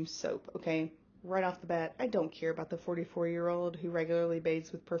perfume soap? Okay, right off the bat, I don't care about the 44-year-old who regularly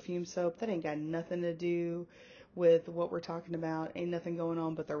bathes with perfume soap. That ain't got nothing to do with what we're talking about. Ain't nothing going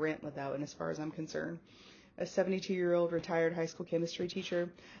on but the rent without, and as far as I'm concerned. A 72-year-old retired high school chemistry teacher.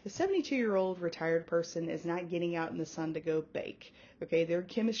 A 72-year-old retired person is not getting out in the sun to go bake. Okay, they're a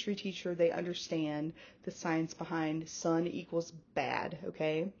chemistry teacher. They understand the science behind sun equals bad.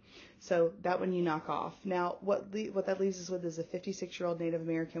 Okay, so that one you knock off. Now, what that leaves us with is a 56-year-old Native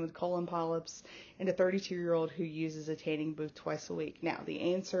American with colon polyps and a 32-year-old who uses a tanning booth twice a week. Now,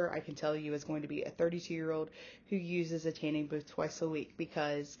 the answer I can tell you is going to be a 32-year-old who uses a tanning booth twice a week,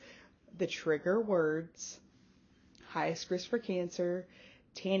 because the trigger words: highest risk for cancer,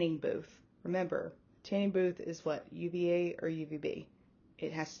 tanning booth. Remember, tanning booth is what? UVA or UVB.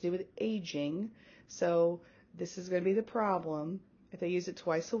 It has to do with aging. So this is going to be the problem. If they use it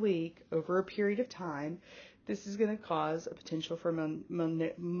twice a week over a period of time, this is going to cause a potential for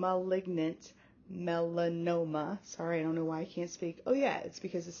malignant melanoma. Sorry, I don't know why I can't speak. Oh yeah, it's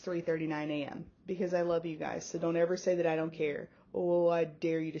because it's 3:39 a.m. Because I love you guys. So don't ever say that I don't care. Oh, I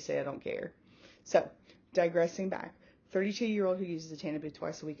dare you to say I don't care. So, digressing back, 32-year-old who uses a tanning booth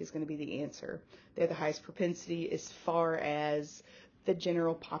twice a week is going to be the answer. They have the highest propensity as far as the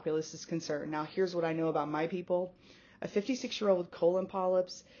general populace is concerned. Now, here's what I know about my people. A 56-year-old with colon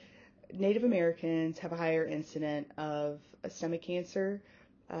polyps, Native Americans have a higher incident of stomach cancer,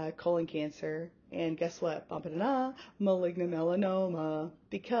 colon cancer, and guess what? Malignant melanoma,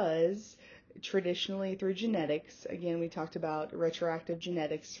 because traditionally through genetics, again, we talked about retroactive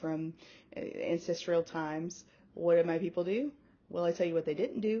genetics from ancestral times. What did my people do? Well, I tell you what they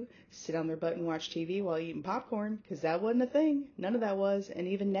didn't do: sit on their butt and watch TV while eating popcorn, because that wasn't a thing. None of that was. And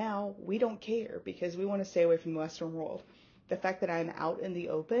even now, we don't care, because we want to stay away from the Western world. The fact that I'm out in the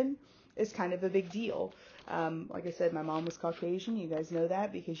open is kind of a big deal. Like I said, my mom was Caucasian. You guys know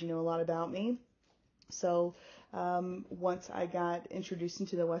that because you know a lot about me. So once I got introduced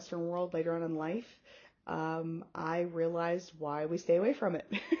into the Western world later on in life, I realized why we stay away from it.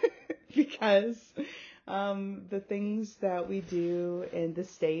 Because the things that we do in the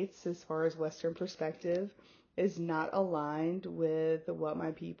States, as far as Western perspective, is not aligned with what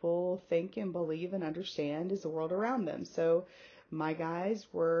my people think and believe and understand is the world around them. So my guys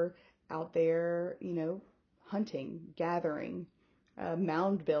were out there, hunting, gathering,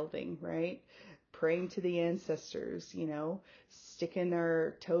 mound building, right? Praying to the ancestors, sticking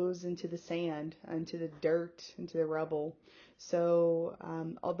their toes into the sand, into the dirt, into the rubble. So,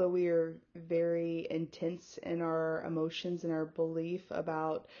 although we are very intense in our emotions and our belief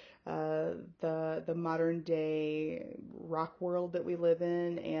about the modern day rock world that we live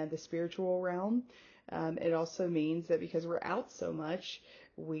in and the spiritual realm, it also means that because we're out so much,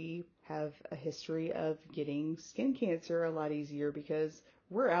 we have a history of getting skin cancer a lot easier because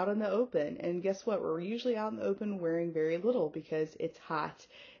we're out in the open. And guess what? We're usually out in the open wearing very little because it's hot.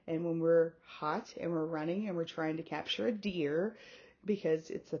 And when we're hot and we're running and we're trying to capture a deer because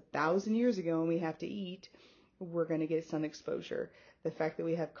it's 1,000 years ago and we have to eat, we're going to get sun exposure. The fact that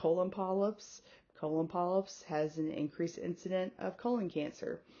we have colon polyps has an increased incident of colon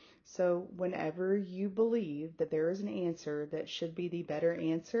cancer. So whenever you believe that there is an answer that should be the better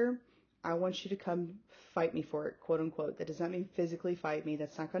answer, I want you to come fight me for it, quote unquote. That does not mean physically fight me.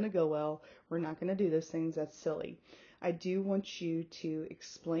 That's not going to go well. We're not going to do those things. That's silly. I do want you to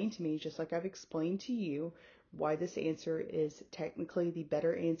explain to me, just like I've explained to you, why this answer is technically the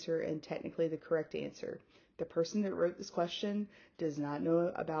better answer and technically the correct answer. The person that wrote this question does not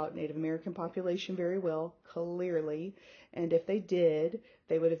know about Native American population very well, clearly, and if they did,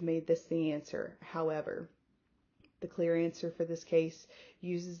 they would have made this the answer. However, the clear answer for this case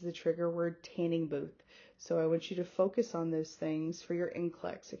uses the trigger word tanning booth. So I want you to focus on those things for your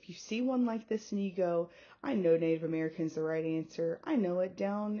NCLEX. If you see one like this and you go, I know Native American's the right answer, I know it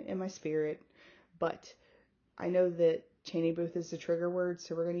down in my spirit, but I know that tanning booth is the trigger word,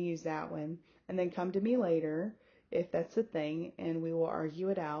 so we're going to use that one. And then come to me later if that's a thing, and we will argue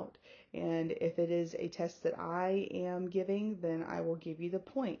it out. And if it is a test that I am giving, then I will give you the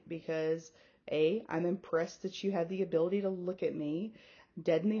point because I'm impressed that you have the ability to look at me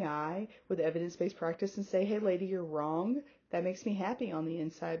dead in the eye with evidence-based practice and say, hey, lady, you're wrong. That makes me happy on the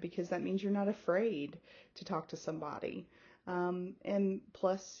inside because that means you're not afraid to talk to somebody. And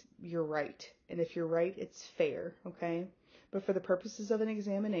plus, you're right. And if you're right, it's fair, okay? But for the purposes of an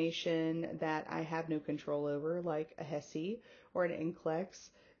examination that I have no control over, like a HESI or an NCLEX,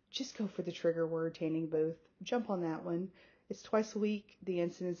 just go for the trigger word tanning booth. Jump on that one. It's twice a week. The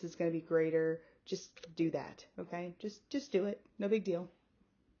incidence is going to be greater. Just do that, okay? Just do it. No big deal.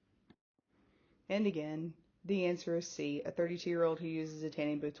 And again, the answer is C, a 32-year-old who uses a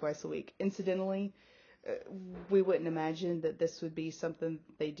tanning booth twice a week. Incidentally, we wouldn't imagine that this would be something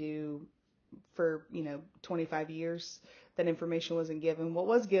they do for 25 years. That information wasn't given. What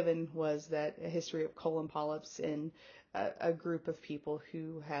was given was that a history of colon polyps in a group of people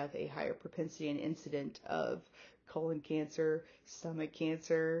who have a higher propensity and incident of colon cancer, stomach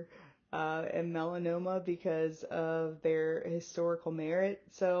cancer, and melanoma because of their historical merit.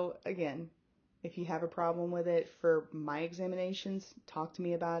 So again, if you have a problem with it for my examinations, talk to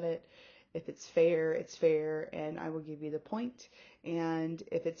me about it. If it's fair, and I will give you the point. And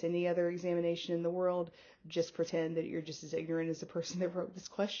if it's any other examination in the world, just pretend that you're just as ignorant as the person that wrote this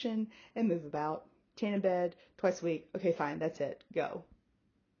question and move about. Tan in bed, twice a week. Okay, fine, that's it. Go.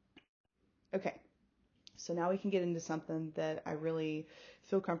 Okay, so now we can get into something that I really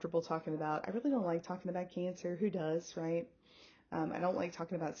feel comfortable talking about. I really don't like talking about cancer. Who does, right? I don't like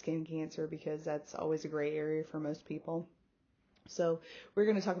talking about skin cancer because that's always a gray area for most people. So we're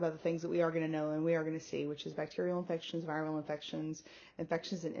going to talk about the things that we are going to know and we are going to see, which is bacterial infections, viral infections,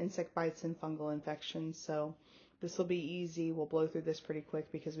 infections in insect bites, and fungal infections. So this will be easy. We'll blow through this pretty quick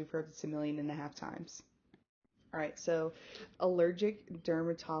because we've heard this 1.5 million times. All right, so allergic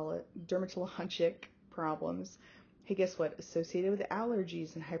dermatologic problems. Hey, guess what? Associated with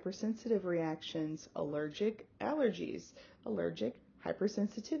allergies and hypersensitive reactions, allergic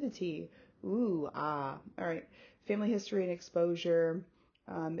hypersensitivity. Ooh, ah. All right. Family history and exposure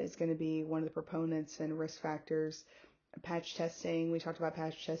is going to be one of the proponents and risk factors. Patch testing. We talked about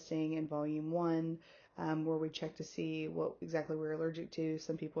patch testing in volume 1, where we check to see what exactly we're allergic to.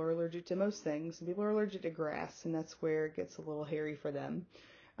 Some people are allergic to most things. Some people are allergic to grass, and that's where it gets a little hairy for them.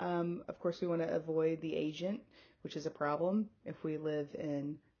 Of course, we want to avoid the agent, which is a problem if we live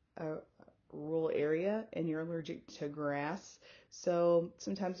in a rural area and you're allergic to grass. So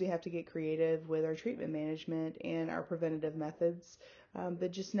sometimes we have to get creative with our treatment management and our preventative methods.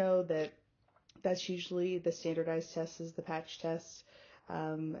 But just know that that's usually the standardized test is the patch test.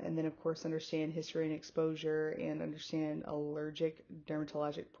 And then, of course, understand history and exposure and understand allergic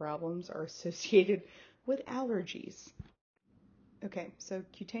dermatologic problems are associated with allergies. Okay, so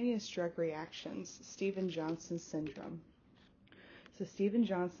cutaneous drug reactions, Stevens-Johnson syndrome. So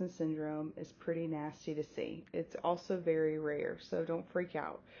Stevens-Johnson syndrome is pretty nasty to see. It's also very rare, so don't freak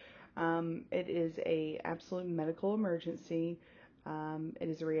out. It is a absolute medical emergency. It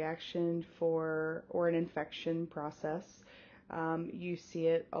is a reaction for or an infection process. You see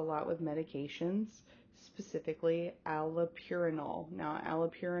it a lot with medications. specifically allopurinol. Now,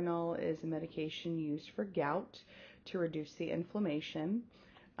 allopurinol is a medication used for gout to reduce the inflammation.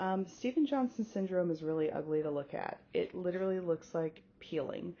 Stevens-Johnson syndrome is really ugly to look at. It literally looks like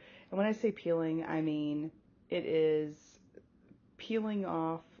peeling. And when I say peeling, I mean it is peeling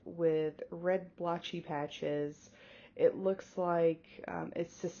off with red blotchy patches. It looks like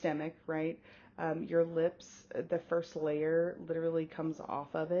it's systemic, right? Your lips, the first layer literally comes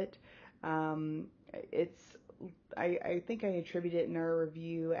off of it. Um, it's, I think I attribute it in our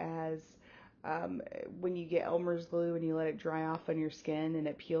review as um, when you get Elmer's glue and you let it dry off on your skin and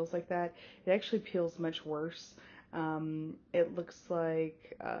it peels like that, it actually peels much worse. It looks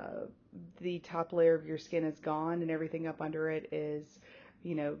like the top layer of your skin is gone and everything up under it is,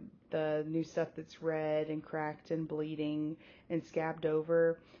 you know, the new stuff that's red and cracked and bleeding and scabbed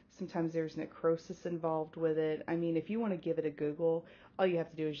over. Sometimes there's necrosis involved with it. I mean, if you want to give it a Google, all you have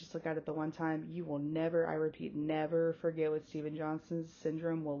to do is just look at it the one time. You will never, I repeat, never forget what Stevens-Johnson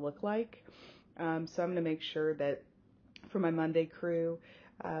syndrome will look like. So I'm going to make sure that for my Monday crew,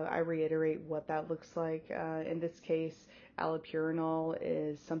 I reiterate what that looks like. In this case, allopurinol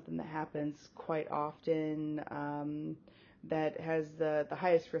is something that happens quite often, that has the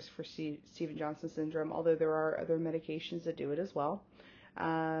highest risk for Stevens-Johnson syndrome, although there are other medications that do it as well.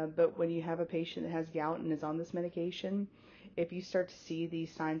 But when you have a patient that has gout and is on this medication, if you start to see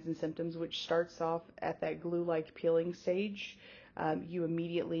these signs and symptoms, which starts off at that glue-like peeling stage, you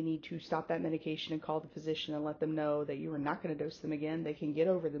immediately need to stop that medication and call the physician and let them know that you are not going to dose them again. They can get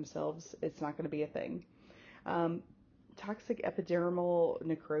over themselves. It's not going to be a thing. Um, Toxic epidermal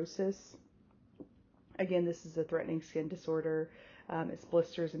necrosis. Again, this is a threatening skin disorder. It's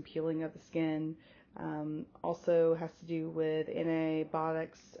blisters and peeling of the skin. Also has to do with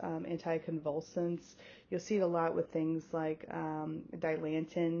antibiotics, anticonvulsants. You'll see it a lot with things like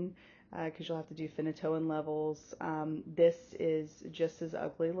Dilantin, because you'll have to do phenytoin levels. This is just as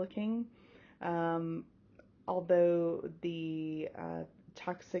ugly looking. Um, Although the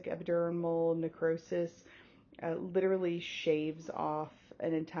toxic epidermal necrosis literally shaves off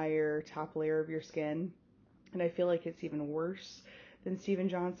an entire top layer of your skin. And I feel like it's even worse than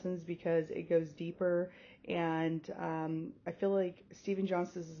Stevens-Johnson's because it goes deeper. And I feel like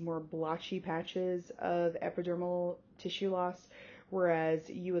Stevens-Johnson's is more blotchy patches of epidermal tissue loss, whereas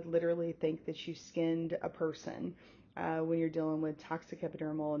you would literally think that you skinned a person when you're dealing with toxic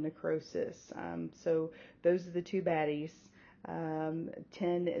epidermal necrosis. So those are the two baddies.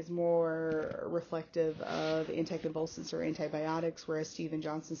 10 is more reflective of anticonvulsants or antibiotics, whereas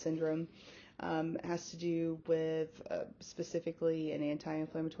Stevens-Johnson syndrome has to do with specifically an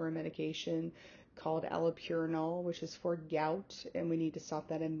anti-inflammatory medication called allopurinol, which is for gout, and we need to stop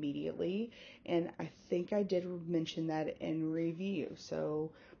that immediately. And I think I did mention that in review,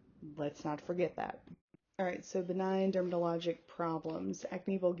 so let's not forget that. All right, so benign dermatologic problems.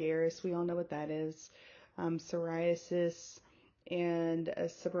 Acne vulgaris, we all know what that is. Psoriasis and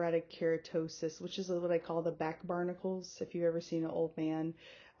seborrheic keratosis, which is what I call the back barnacles. If you've ever seen an old man,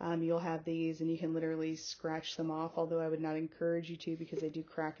 you'll have these and you can literally scratch them off, although I would not encourage you to because they do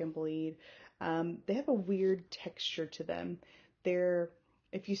crack and bleed. They have a weird texture to them.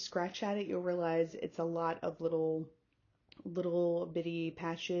 If you scratch at it, you'll realize it's a lot of little bitty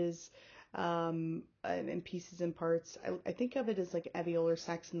patches and pieces and parts. I think of it as like alveolar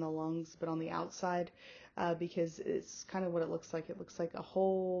sacs in the lungs, but on the outside, because it's kind of what it looks like. It looks like a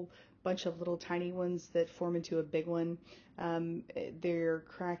whole bunch of little tiny ones that form into a big one. They're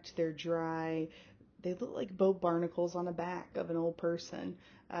cracked, they're dry. They look like boat barnacles on the back of an old person,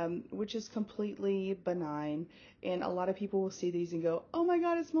 which is completely benign. And a lot of people will see these and go, oh my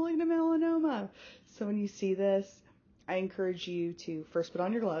God, it's malignant melanoma. So when you see this, I encourage you to first put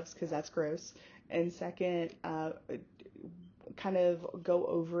on your gloves because that's gross. And second, kind of go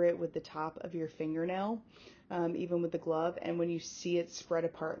over it with the top of your fingernail, even with the glove. And when you see it spread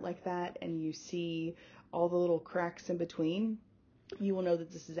apart like that and you see all the little cracks in between, you will know that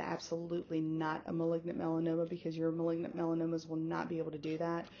this is absolutely not a malignant melanoma because your malignant melanomas will not be able to do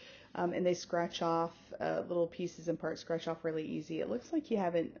that. And they scratch off, little pieces and parts scratch off really easy. It looks like you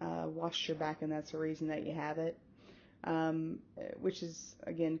haven't washed your back and that's the reason that you have it. Which is,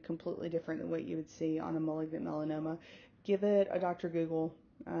 again, completely different than what you would see on a malignant melanoma. Give it a Dr. Google,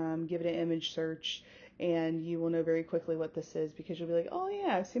 give it an image search, and you will know very quickly what this is because you'll be like, oh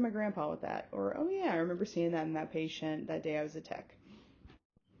yeah, I've seen my grandpa with that, or oh yeah, I remember seeing that in that patient that day I was a tech.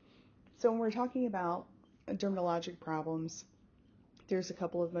 So when we're talking about dermatologic problems, there's a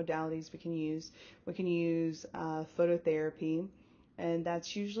couple of modalities we can use. We can use phototherapy, and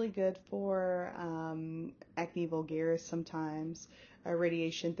that's usually good for acne vulgaris sometimes,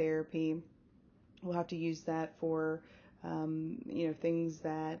 radiation therapy. We'll have to use that for, things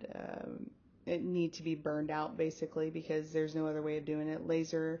that it need to be burned out basically because there's no other way of doing it.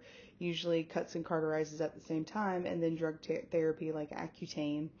 Laser usually cuts and cauterizes at the same time, and then drug therapy like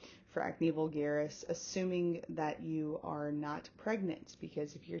Accutane for acne vulgaris, assuming that you are not pregnant,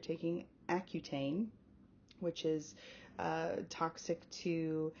 because if you're taking Accutane, which is toxic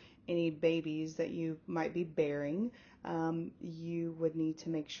to any babies that you might be bearing, you would need to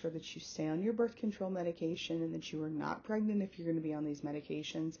make sure that you stay on your birth control medication and that you are not pregnant if you're going to be on these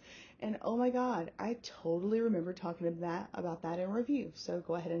medications. And oh my God, I totally remember talking about that in review. So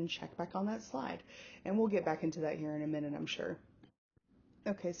go ahead and check back on that slide. And we'll get back into that here in a minute, I'm sure.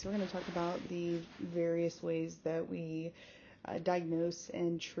 Okay, so we're going to talk about the various ways that we diagnose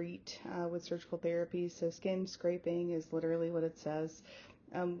and treat with surgical therapy. So skin scraping is literally what it says.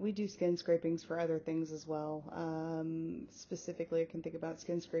 We do skin scrapings for other things as well. Specifically, I can think about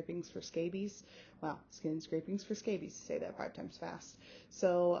skin scrapings for scabies. Wow, skin scrapings for scabies. Say that 5 times fast.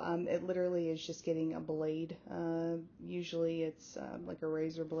 So it literally is just getting a blade. Usually it's like a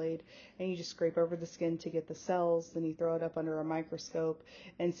razor blade, and you just scrape over the skin to get the cells. Then you throw it up under a microscope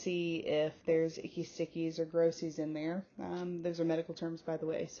and see if there's icky stickies or grossies in there. Those are medical terms, by the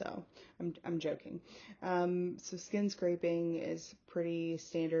way, so I'm joking. So skin scraping is pretty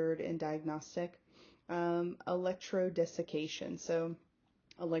standard in diagnostic. Electrodesiccation. So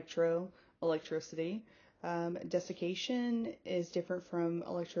electricity. Desiccation is different from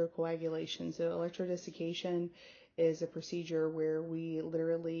electrocoagulation. So electrodesiccation is a procedure where we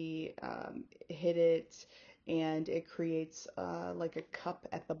literally hit it and it creates like a cup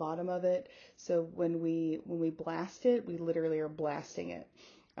at the bottom of it. So when we blast it, we literally are blasting it.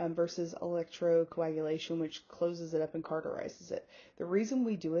 Versus electrocoagulation, which closes it up and cauterizes it. The reason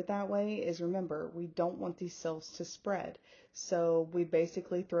we do it that way is, remember, we don't want these cells to spread. So we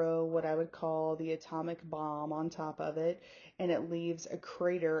basically throw what I would call the atomic bomb on top of it, and it leaves a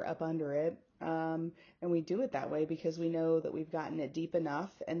crater up under it. And we do it that way because we know that we've gotten it deep enough,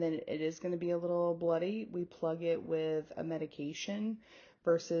 and then it is going to be a little bloody. We plug it with a medication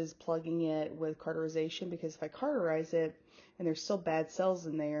versus plugging it with cauterization, because if I cauterize it and there's still bad cells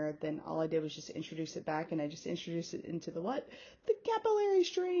in there, then all I did was just introduce it back, and I just introduced it into the what? The capillary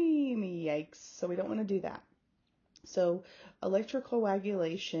stream. Yikes. So we don't want to do that. So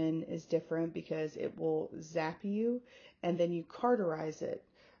electrocoagulation is different because it will zap you and then you cauterize it.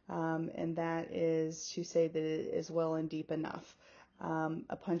 And that is to say that it is well and deep enough.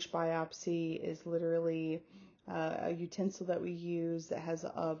 A punch biopsy is literally a utensil that we use that has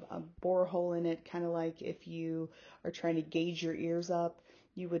a borehole in it, kind of like if you are trying to gauge your ears up,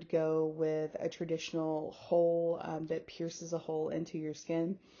 you would go with a traditional hole that pierces a hole into your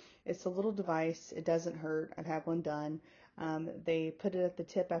skin. It's a little device. It doesn't hurt. I've had one done. They put it at the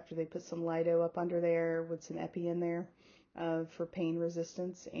tip after they put some Lido up under there with some epi in there for pain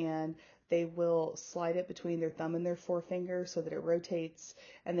resistance, and they will slide it between their thumb and their forefinger so that it rotates,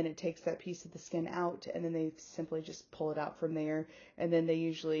 and then it takes that piece of the skin out, and then they simply just pull it out from there. And then they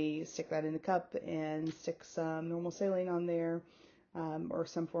usually stick that in a cup and stick some normal saline on there, or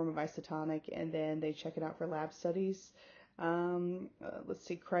some form of isotonic, and then they check it out for lab studies. Let's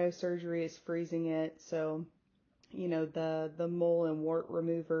see, cryosurgery is freezing it. So, the mole and wart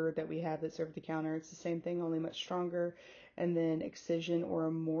remover that we have that's over the counter, it's the same thing, only much stronger. And then excision, or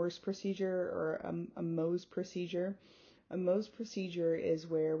a Morse procedure, or a Mohs procedure. A Mohs procedure is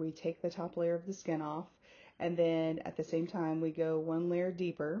where we take the top layer of the skin off, and then at the same time we go one layer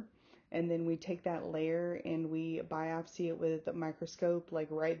deeper, and then we take that layer and we biopsy it with a microscope, like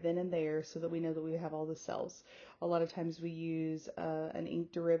right then and there, so that we know that we have all the cells. A lot of times we use an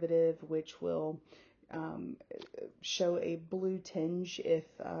ink derivative, which will show a blue tinge if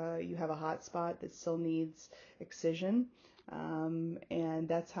you have a hot spot that still needs excision. And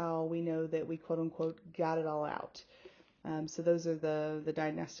that's how we know that we quote unquote got it all out. So those are the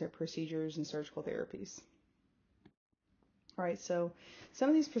diagnostic procedures and surgical therapies. All right, so some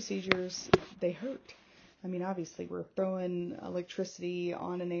of these procedures, they hurt. I mean, obviously, we're throwing electricity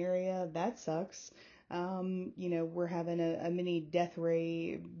on an area. That sucks. We're having a mini death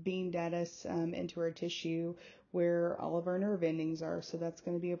ray beamed at us into our tissue where all of our nerve endings are, so that's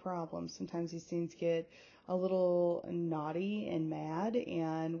going to be a problem. Sometimes these things get a little naughty and mad,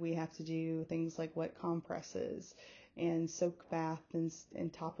 and we have to do things like wet compresses and soak bath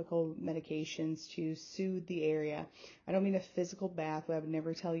and topical medications to soothe the area. I don't mean a physical bath. I would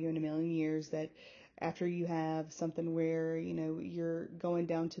never tell you in a million years that after you have something where, you're going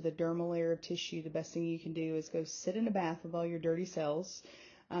down to the dermal layer of tissue, the best thing you can do is go sit in a bath with all your dirty cells.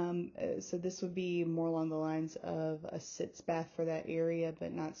 So this would be more along the lines of a sitz bath for that area,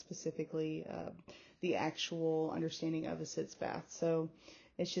 but not specifically the actual understanding of a sitz bath. So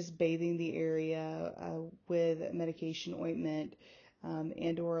it's just bathing the area with medication, ointment,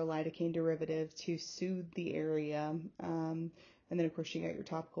 and or a lidocaine derivative to soothe the area. And then of course you got your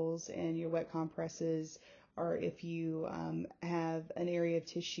topicals and your wet compresses, or if you have an area of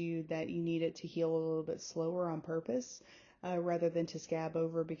tissue that you need it to heal a little bit slower on purpose, rather than to scab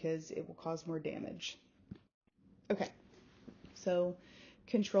over because it will cause more damage. Okay, so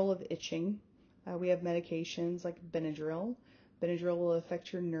control of itching. We have medications like Benadryl. Benadryl will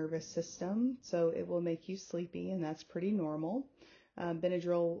affect your nervous system, so it will make you sleepy, and that's pretty normal.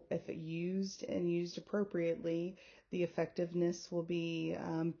 Benadryl, if it used and used appropriately, the effectiveness will be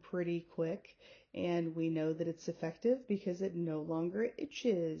pretty quick, and we know that it's effective because it no longer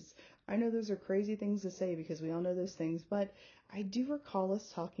itches. I know those are crazy things to say because we all know those things, but I do recall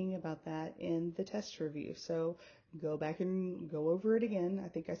us talking about that in the test review, so go back and go over it again. I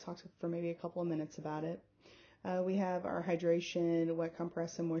think I talked for maybe a couple of minutes about it. We have our hydration, wet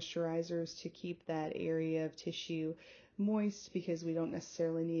compress, and moisturizers to keep that area of tissue moist because we don't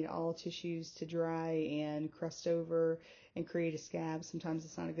necessarily need all tissues to dry and crust over and create a scab. Sometimes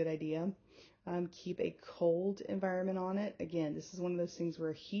it's not a good idea. Keep a cold environment on it. Again, this is one of those things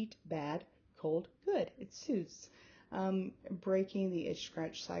where heat, bad, cold, good. It soothes. Breaking the itch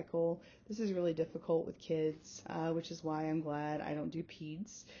scratch cycle. This is really difficult with kids, which is why I'm glad I don't do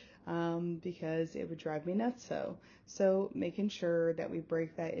peds. Because it would drive me nuts. So making sure that we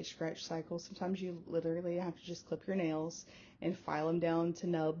break that itch scratch cycle. Sometimes you literally have to just clip your nails and file them down to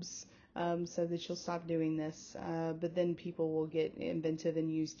nubs, so that you'll stop doing this. But then people will get inventive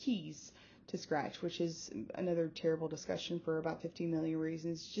and use keys to scratch, which is another terrible discussion for about 50 million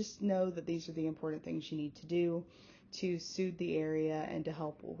reasons. Just know that these are the important things you need to do to soothe the area and to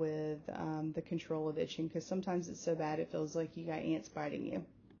help with the control of itching, because sometimes it's so bad it feels like you got ants biting you.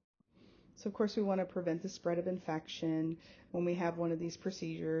 So of course we want to prevent the spread of infection. When we have one of these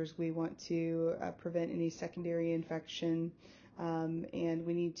procedures, we want to prevent any secondary infection, and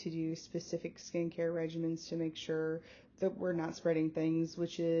we need to do specific skincare regimens to make sure that we're not spreading things,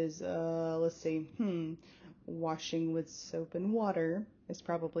 which is, let's see, washing with soap and water is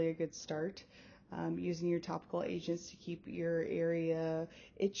probably a good start. Using your topical agents to keep your area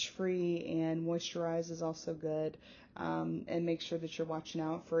itch-free and moisturized is also good. And make sure that you're watching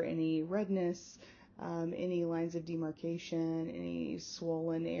out for any redness, any lines of demarcation, any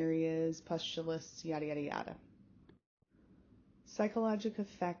swollen areas, pustules, yada, yada, yada. Psychological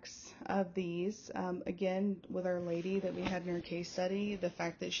effects of these, again, with Our Lady that we had in our case study, the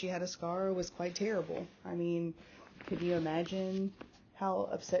fact that she had a scar was quite terrible. I mean, could you imagine how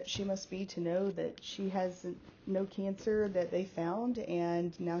upset she must be to know that she has no cancer that they found,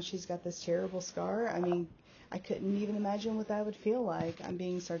 and now she's got this terrible scar? I mean, I couldn't even imagine what that would feel like. I'm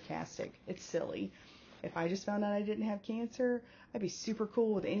being sarcastic. It's silly. If I just found out I didn't have cancer, I'd be super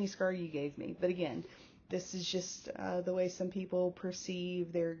cool with any scar you gave me. But again, this is just the way some people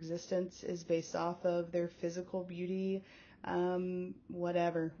perceive their existence is based off of their physical beauty.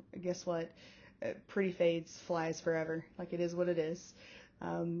 Whatever. Guess what? Pretty fades, flies forever. Like, it is what it is.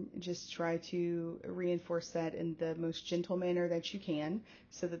 Just try to reinforce that in the most gentle manner that you can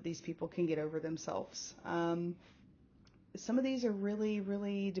so that these people can get over themselves. Some of these are really,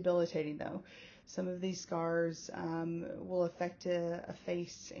 really debilitating, though. Some of these scars will affect a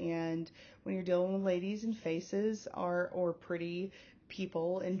face, and when you're dealing with ladies and faces or pretty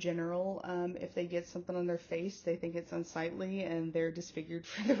people in general, if they get something on their face, they think it's unsightly and they're disfigured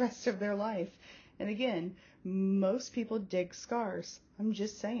for the rest of their life. And again, most people dig scars. I'm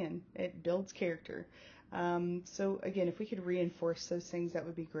just saying, it builds character. So again, if we could reinforce those things, that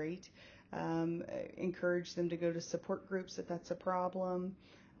would be great. Encourage them to go to support groups if that's a problem.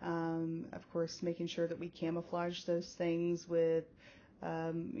 Of course, making sure that we camouflage those things with,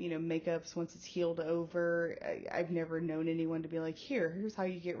 makeups once it's healed over. I've never known anyone to be like, here's how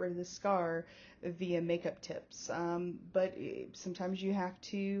you get rid of the scar via makeup tips. But sometimes you have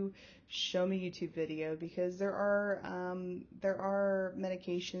to show me a YouTube video, because there are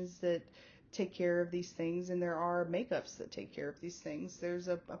medications that take care of these things, and there are makeups that take care of these things. There's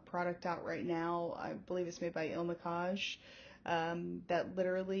a product out right now, I believe it's made by Il Makiage, that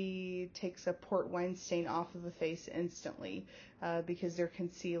literally takes a port wine stain off of the face instantly, because their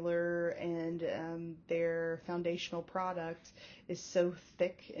concealer and their foundational product is so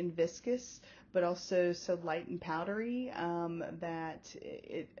thick and viscous, but also so light and powdery, that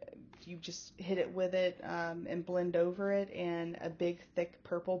you just hit it with it and blend over it, and a big thick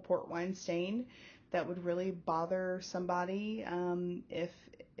purple port wine stain that would really bother somebody if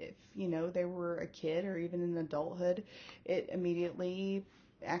they were a kid or even in adulthood, it immediately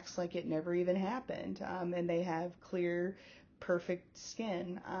acts like it never even happened. And they have clear, perfect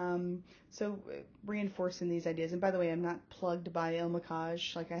skin. So reinforcing these ideas. And by the way, I'm not plugged by Il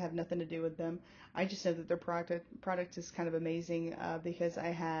Macage. Like, I have nothing to do with them. I just know that their product is kind of amazing, because I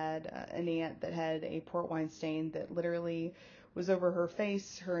had an aunt that had a port wine stain that literally was over her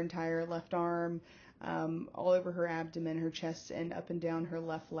face, her entire left arm, all over her abdomen, her chest, and up and down her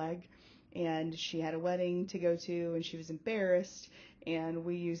left leg. And she had a wedding to go to, and she was embarrassed. And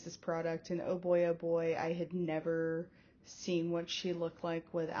we used this product, and oh boy, I had never seen what she looked like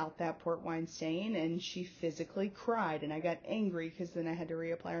without that port wine stain. And she physically cried, and I got angry because then I had to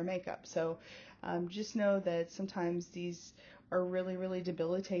reapply her makeup. So just know that sometimes these are really, really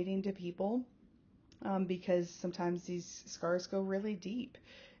debilitating to people, because sometimes these scars go really deep.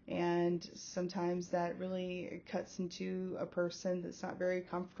 And sometimes that really cuts into a person that's not very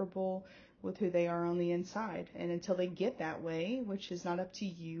comfortable with who they are on the inside. And until they get that way, which is not up to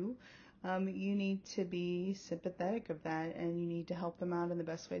you, you need to be sympathetic of that, and you need to help them out in the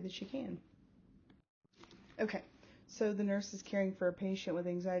best way that you can. Okay, so the nurse is caring for a patient with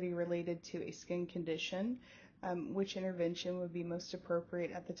anxiety related to a skin condition. Which intervention would be most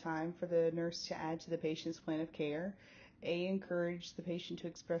appropriate at the time for the nurse to add to the patient's plan of care? A, encourage the patient to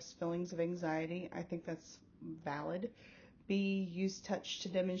express feelings of anxiety. I think that's valid. B, use touch to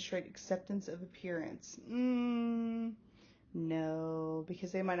demonstrate acceptance of appearance. No,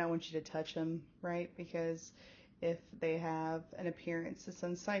 because they might not want you to touch them, right? Because if they have an appearance that's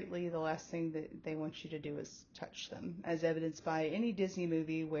unsightly, the last thing that they want you to do is touch them, as evidenced by any Disney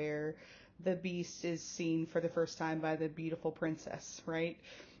movie where the beast is seen for the first time by the beautiful princess, right?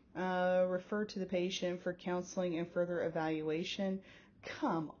 Refer to the patient for counseling and further evaluation.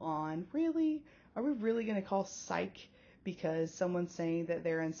 Come on, really? Are we really going to call psych because someone's saying that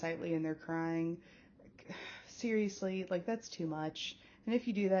they're unsightly and they're crying? Seriously, like, that's too much. And if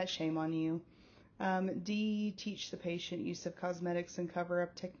you do that, shame on you. D, teach the patient use of cosmetics and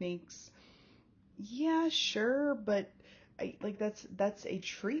cover-up techniques. Yeah, sure, but that's a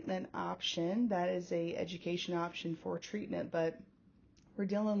treatment option. That is a education option for treatment, but we're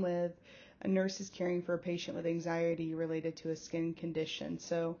dealing with a nurse is caring for a patient with anxiety related to a skin condition.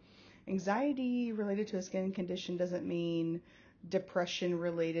 So anxiety related to a skin condition doesn't mean depression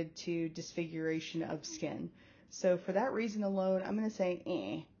related to disfiguration of skin. So for that reason alone, I'm going to say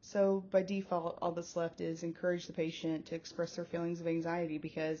eh. So by default, all that's left is encourage the patient to express their feelings of anxiety,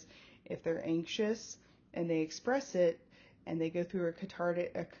 because if they're anxious and they express it and they go through a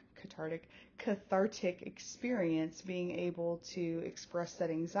cathartic experience, being able to express that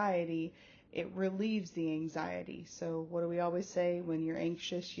anxiety, it relieves the anxiety. So what do we always say? When you're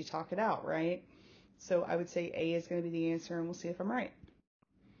anxious, you talk it out, right? So I would say A is going to be the answer, and we'll see if I'm right.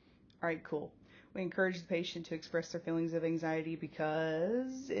 All right, cool. We encourage the patient to express their feelings of anxiety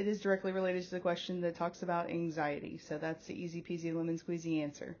because it is directly related to the question that talks about anxiety. So that's the easy peasy lemon squeezy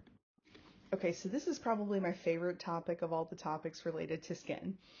answer. Okay, so this is probably my favorite topic of all the topics related to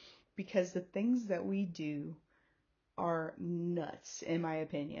skin, because the things that we do are nuts, in my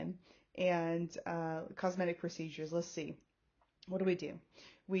opinion. And cosmetic procedures, let's see. What do?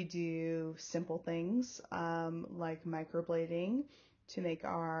 We do simple things, like microblading to make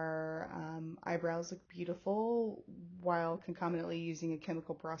our eyebrows look beautiful, while concomitantly using a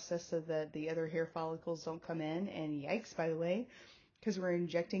chemical process so that the other hair follicles don't come in. And yikes, by the way, because we're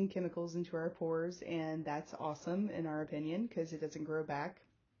injecting chemicals into our pores, and that's awesome in our opinion because it doesn't grow back.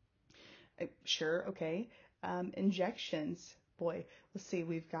 Sure, okay. Injections, boy, let's see,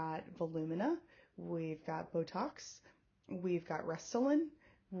 we've got Volumina, we've got Botox, we've got Restylane,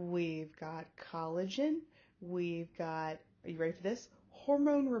 we've got collagen, we've got, are you ready for this?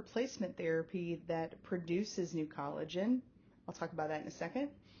 Hormone replacement therapy that produces new collagen. I'll talk about that in a second.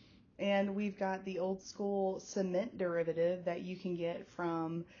 And we've got the old school cement derivative that you can get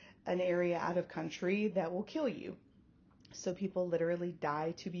from an area out of country that will kill you. So people literally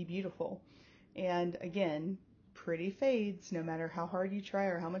die to be beautiful. And again, pretty fades no matter how hard you try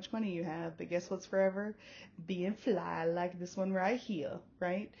or how much money you have. But guess what's forever? Being fly, like this one right here,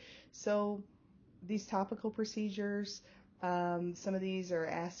 right? So these topical procedures, some of these are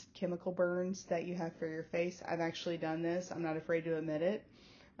acid chemical burns that you have for your face. I've actually done this. I'm not afraid to admit it.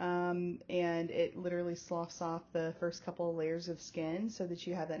 And it literally sloughs off the first couple of layers of skin so that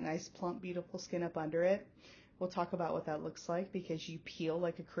you have that nice, plump, beautiful skin up under it. We'll talk about what that looks like, because you peel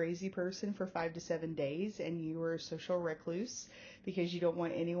like a crazy person for 5 to 7 days, and you are a social recluse because you don't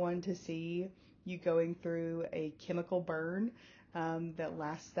want anyone to see you going through a chemical burn that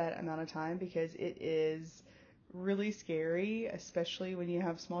lasts that amount of time, because it is really scary, especially when you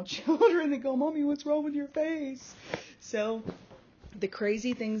have small children that go, "Mommy, what's wrong with your face?" So the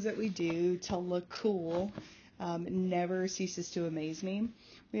crazy things that we do to look cool never ceases to amaze me.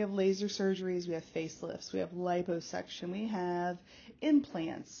 We have laser surgeries, we have facelifts, we have liposuction, we have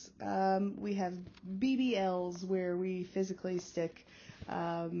implants, we have BBLs where we physically stick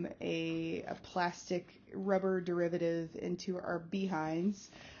a plastic rubber derivative into our behinds.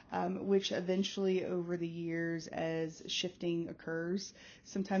 Which eventually, over the years, as shifting occurs,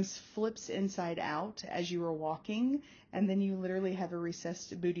 sometimes flips inside out as you are walking, and then you literally have a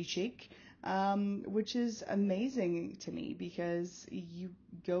recessed booty cheek, which is amazing to me because you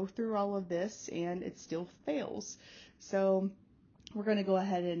go through all of this and it still fails. So we're going to go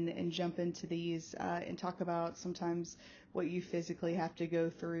ahead and jump into these and talk about sometimes what you physically have to go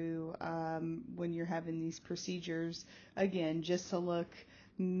through when you're having these procedures, again, just to look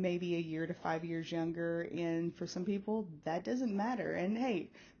maybe a year to 5 years younger. And for some people, that doesn't matter. And hey,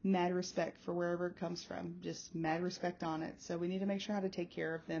 mad respect for wherever it comes from, just mad respect on it. So we need to make sure how to take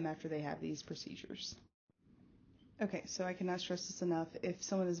care of them after they have these procedures. Okay, so I cannot stress this enough. If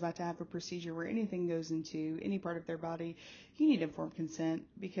someone is about to have a procedure where anything goes into any part of their body, you need informed consent,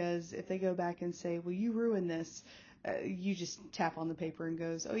 because if they go back and say, "Well, you ruined this," you just tap on the paper and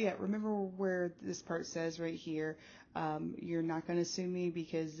goes, "Oh yeah, remember where this part says right here, you're not going to sue me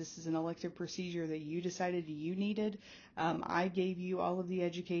because this is an elective procedure that you decided you needed. I gave you all of the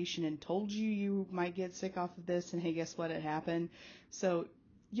education and told you you might get sick off of this, and hey, guess what? It happened." So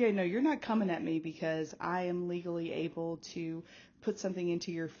yeah, no, you're not coming at me because I am legally able to put something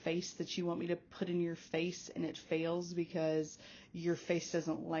into your face that you want me to put in your face, and it fails because your face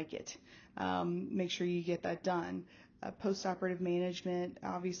doesn't like it. Make sure you get that done. Post-operative management,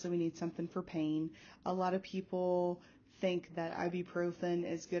 obviously we need something for pain. A lot of people think that ibuprofen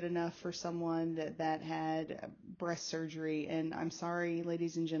is good enough for someone that had breast surgery, and I'm sorry,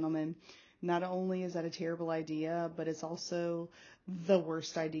 ladies and gentlemen, not only is that a terrible idea, but it's also the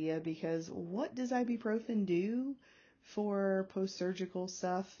worst idea, because what does ibuprofen do for post-surgical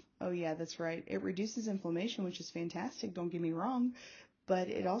stuff? Oh yeah, that's right. It reduces inflammation, which is fantastic, don't get me wrong, but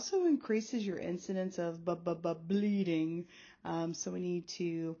it also increases your incidence of bleeding. So we need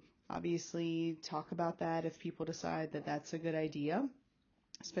to obviously talk about that if people decide that that's a good idea,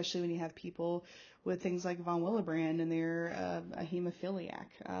 especially when you have people with things like von Willebrand and they're a hemophiliac.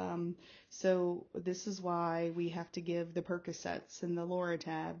 So this is why we have to give the Percocets and the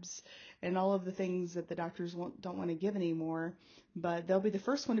Loratabs and all of the things that the doctors don't want to give anymore. But they'll be the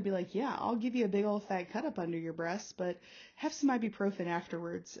first one to be like, "Yeah, I'll give you a big old fat cut up under your breast, but have some ibuprofen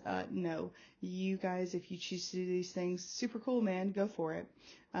afterwards." No, you guys, if you choose to do these things, super cool, man, go for it.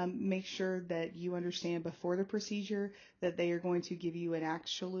 Make sure that you understand before the procedure that they are going to give you an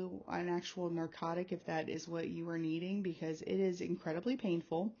actual narcotic if that is what you are needing, because it is incredibly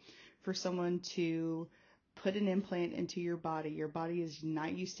painful for someone to put an implant into your body. Your body is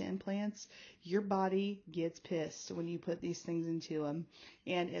not used to implants. Your body gets pissed when you put these things into them,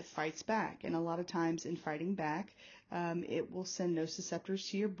 and it fights back. And a lot of times in fighting back, it will send nociceptors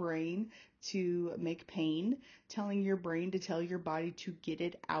to your brain to make pain, telling your brain to tell your body to get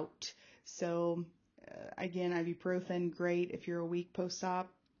it out. So again, ibuprofen, great if you're a weak post-op.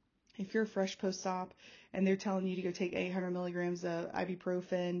 If you're fresh post-op and they're telling you to go take 800 milligrams of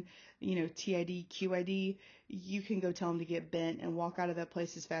ibuprofen, TID, QID, you can go tell them to get bent and walk out of that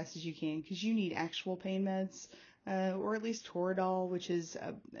place as fast as you can, because you need actual pain meds, or at least Toradol, which is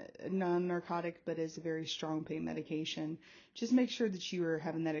a non-narcotic but is a very strong pain medication. Just make sure that you are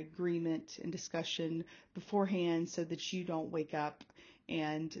having that agreement and discussion beforehand so that you don't wake up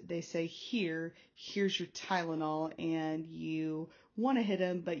and they say, here's your Tylenol, and you want to hit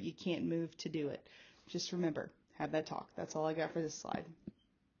them, but you can't move to do it. Just remember, have that talk. That's all I got for this slide.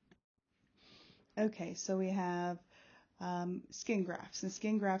 Okay, so we have skin grafts, and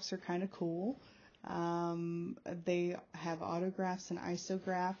skin grafts are kind of cool. They have autografts and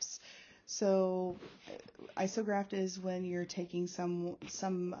isografts. So isograft is when you're taking some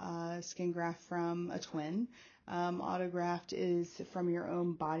skin graft from a twin. Autograft is from your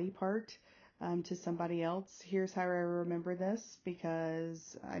own body part to somebody else. Here's how I remember this,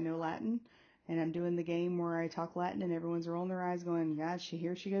 because I know Latin and I'm doing the game where I talk Latin and everyone's rolling their eyes going, "God,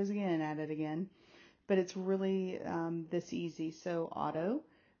 here she goes again, at it again." But it's really this easy. So auto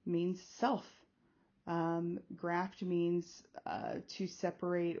means self. Graft means to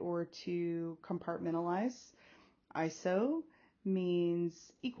separate or to compartmentalize. Iso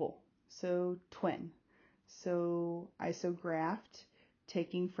means equal, so twin. So isograft,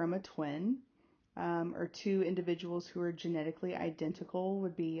 taking from a twin, or two individuals who are genetically identical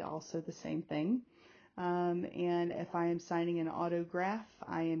would be also the same thing. And if I am signing an autograph,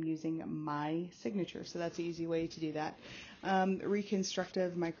 I am using my signature. So that's an easy way to do that.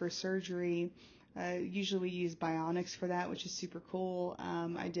 Reconstructive microsurgery. Usually we use bionics for that, which is super cool.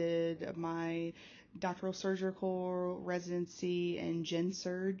 I did my doctoral surgical residency in Gen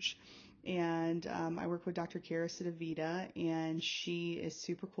Surge, and I work with Dr. Kara Sidavita, and she is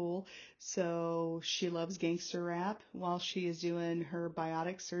super cool. So she loves gangster rap while she is doing her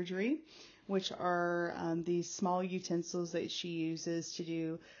biotic surgery, which are these small utensils that she uses to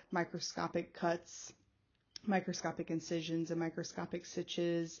do microscopic cuts, microscopic incisions, and microscopic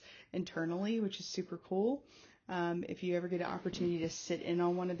stitches internally, which is super cool. If you ever get an opportunity to sit in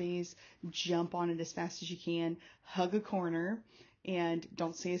on one of these, jump on it as fast as you can, hug a corner, and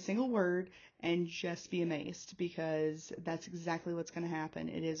don't say a single word, and just be amazed, because that's exactly what's going to happen.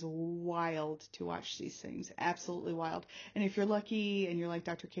 It is wild to watch these things, absolutely wild. And if you're lucky and you're like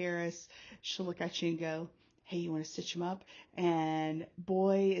Dr. Karras, she'll look at you and go, hey, you want to stitch them up? And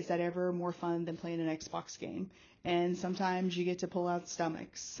boy, is that ever more fun than playing an Xbox game. And sometimes you get to pull out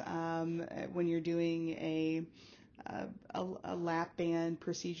stomachs when you're doing a lap band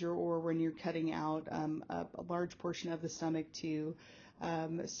procedure, or when you're cutting out a large portion of the stomach to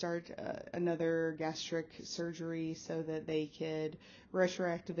start another gastric surgery, so that they could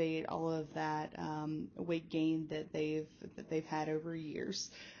retroactivate all of that weight gain that they've had over years.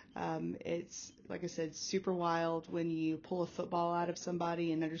 It's, like I said, super wild when you pull a football out of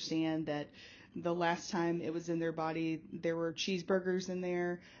somebody and understand that the last time it was in their body, there were cheeseburgers in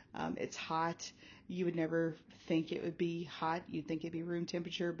there. It's hot. You would never think it would be hot. You'd think it'd be room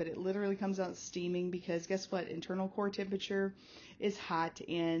temperature, but it literally comes out steaming, because guess what? Internal core temperature is hot,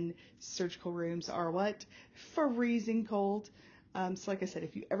 and surgical rooms are what? Freezing cold. So like I said,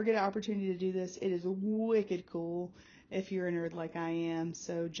 if you ever get an opportunity to do this, it is wicked cool if you're a nerd like I am.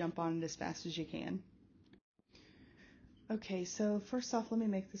 So jump on it as fast as you can. Okay, so first off, let me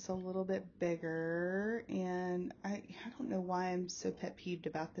make this a little bit bigger, and I don't know why I'm so pet peeved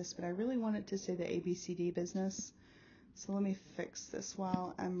about this, but I really want it to say the ABCD business. So let me fix this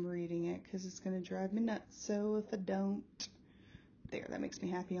while I'm reading it, because it's going to drive me nuts. So if I don't, there, that makes me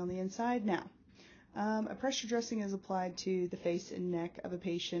happy on the inside. Now, a pressure dressing is applied to the face and neck of a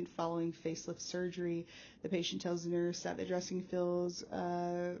patient following facelift surgery. The patient tells the nurse that the dressing feels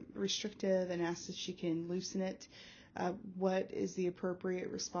restrictive and asks if she can loosen it. What is the appropriate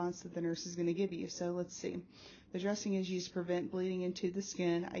response that the nurse is going to give you? So let's see. The dressing is used to prevent bleeding into the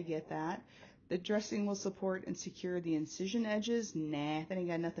skin. I get that. The dressing will support and secure the incision edges. Nah, that ain't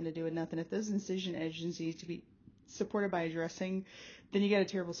got nothing to do with nothing. If those incision edges need to be supported by a dressing, then you got a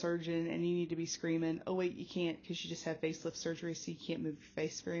terrible surgeon and you need to be screaming, oh wait, you can't, because you just have facelift surgery, so you can't move your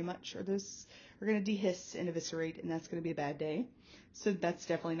face very much, or those are going to dehiss and eviscerate, and that's going to be a bad day. So that's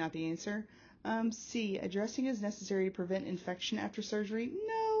definitely not the answer. C, a dressing is necessary to prevent infection after surgery.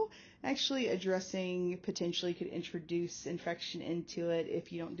 No, actually a dressing potentially could introduce infection into it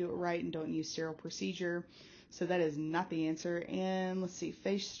if you don't do it right and don't use sterile procedure. So that is not the answer. And let's see,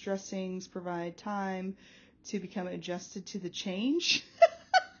 face dressings provide time to become adjusted to the change.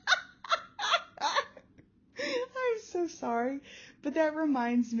 I'm so sorry, but that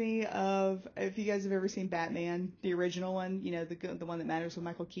reminds me of, if you guys have ever seen Batman, the original one, you know, the one that matters, with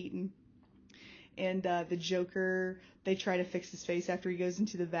Michael Keaton. And the Joker, they try to fix his face after he goes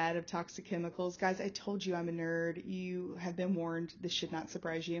into the vat of toxic chemicals. Guys, I told you I'm a nerd. You have been warned. This should not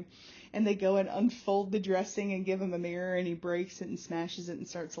surprise you. And they go and unfold the dressing and give him a mirror, and he breaks it and smashes it and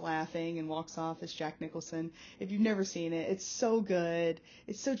starts laughing and walks off as Jack Nicholson. If you've never seen it, it's so good.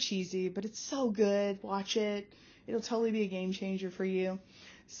 It's so cheesy, but it's so good. Watch it. It'll totally be a game changer for you.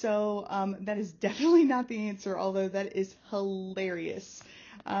 So that is definitely not the answer, although that is hilarious.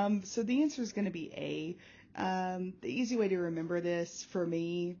 So the answer is going to be A. The easy way to remember this for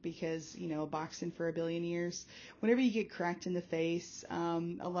me, because, you know, boxing for a billion years, whenever you get cracked in the face,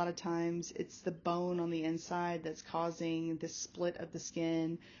 a lot of times it's the bone on the inside that's causing the split of the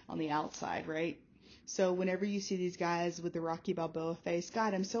skin on the outside, right? So whenever you see these guys with the Rocky Balboa face,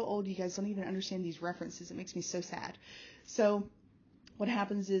 God, I'm so old, you guys don't even understand these references. It makes me so sad. So what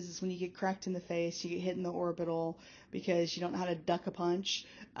happens is when you get cracked in the face, you get hit in the orbital because you don't know how to duck a punch.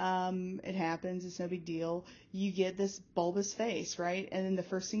 It happens. It's no big deal. You get this bulbous face, right? And then the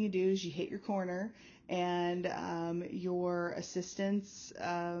first thing you do is you hit your corner, and your assistants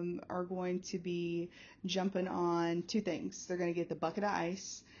are going to be jumping on two things. They're going to get the bucket of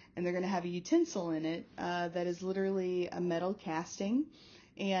ice, and they're going to have a utensil in it that is literally a metal casting,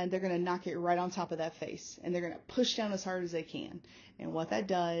 and they're going to knock it right on top of that face, and they're going to push down as hard as they can. And what that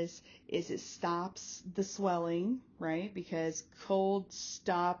does is it stops the swelling, right? Because cold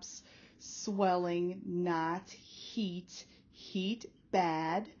stops Swelling, not heat. Heat,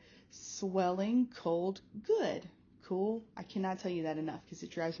 bad. Swelling, cold, good. Cool. I cannot tell you that enough because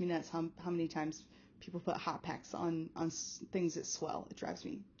it drives me nuts how many times people put hot packs on things that swell. It drives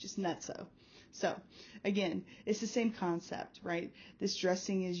me just nuts. So again, it's the same concept, right? This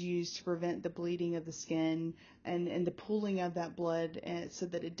dressing is used to prevent the bleeding of the skin and the pooling of that blood, and so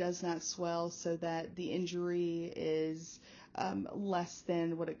that it does not swell, so that the injury is less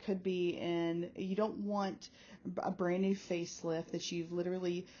than what it could be. And you don't want a brand new facelift that you've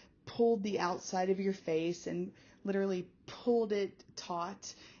literally pulled the outside of your face and literally pulled it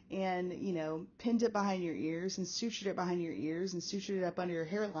taut and, pinned it behind your ears and sutured it behind your ears and sutured it up under your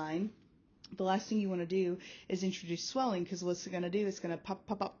hairline. The last thing you want to do is introduce swelling, because what's it going to do? It's going to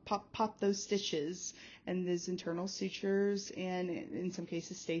pop those stitches and those internal sutures, and in some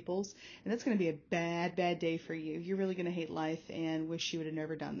cases staples, and that's going to be a bad day for you. You're really going to hate life and wish you would have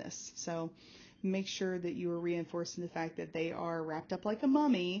never done this. So make sure that you are reinforcing the fact that they are wrapped up like a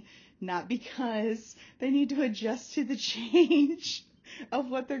mummy, not because they need to adjust to the change of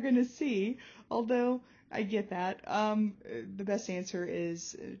what they're going to see, although I get that. The best answer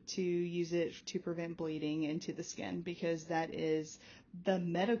is to use it to prevent bleeding into the skin, because that is the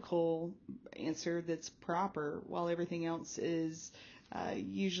medical answer that's proper, while everything else is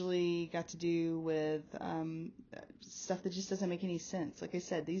usually got to do with stuff that just doesn't make any sense. Like I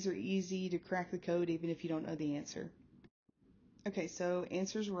said, these are easy to crack the code even if you don't know the answer. Okay, so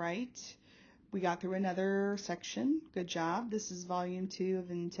answer's right. We got through another section. Good job. This is volume 2 of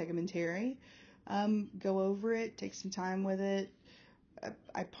integumentary. Go over it, take some time with it.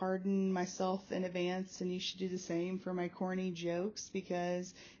 I pardon myself in advance, and you should do the same for my corny jokes,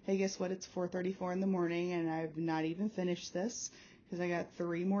 because, hey, guess what? It's 4:34 in the morning, and I've not even finished this, because I got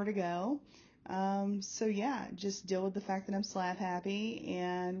 3 more to go. So yeah, just deal with the fact that I'm slap happy,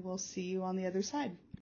 and we'll see you on the other side.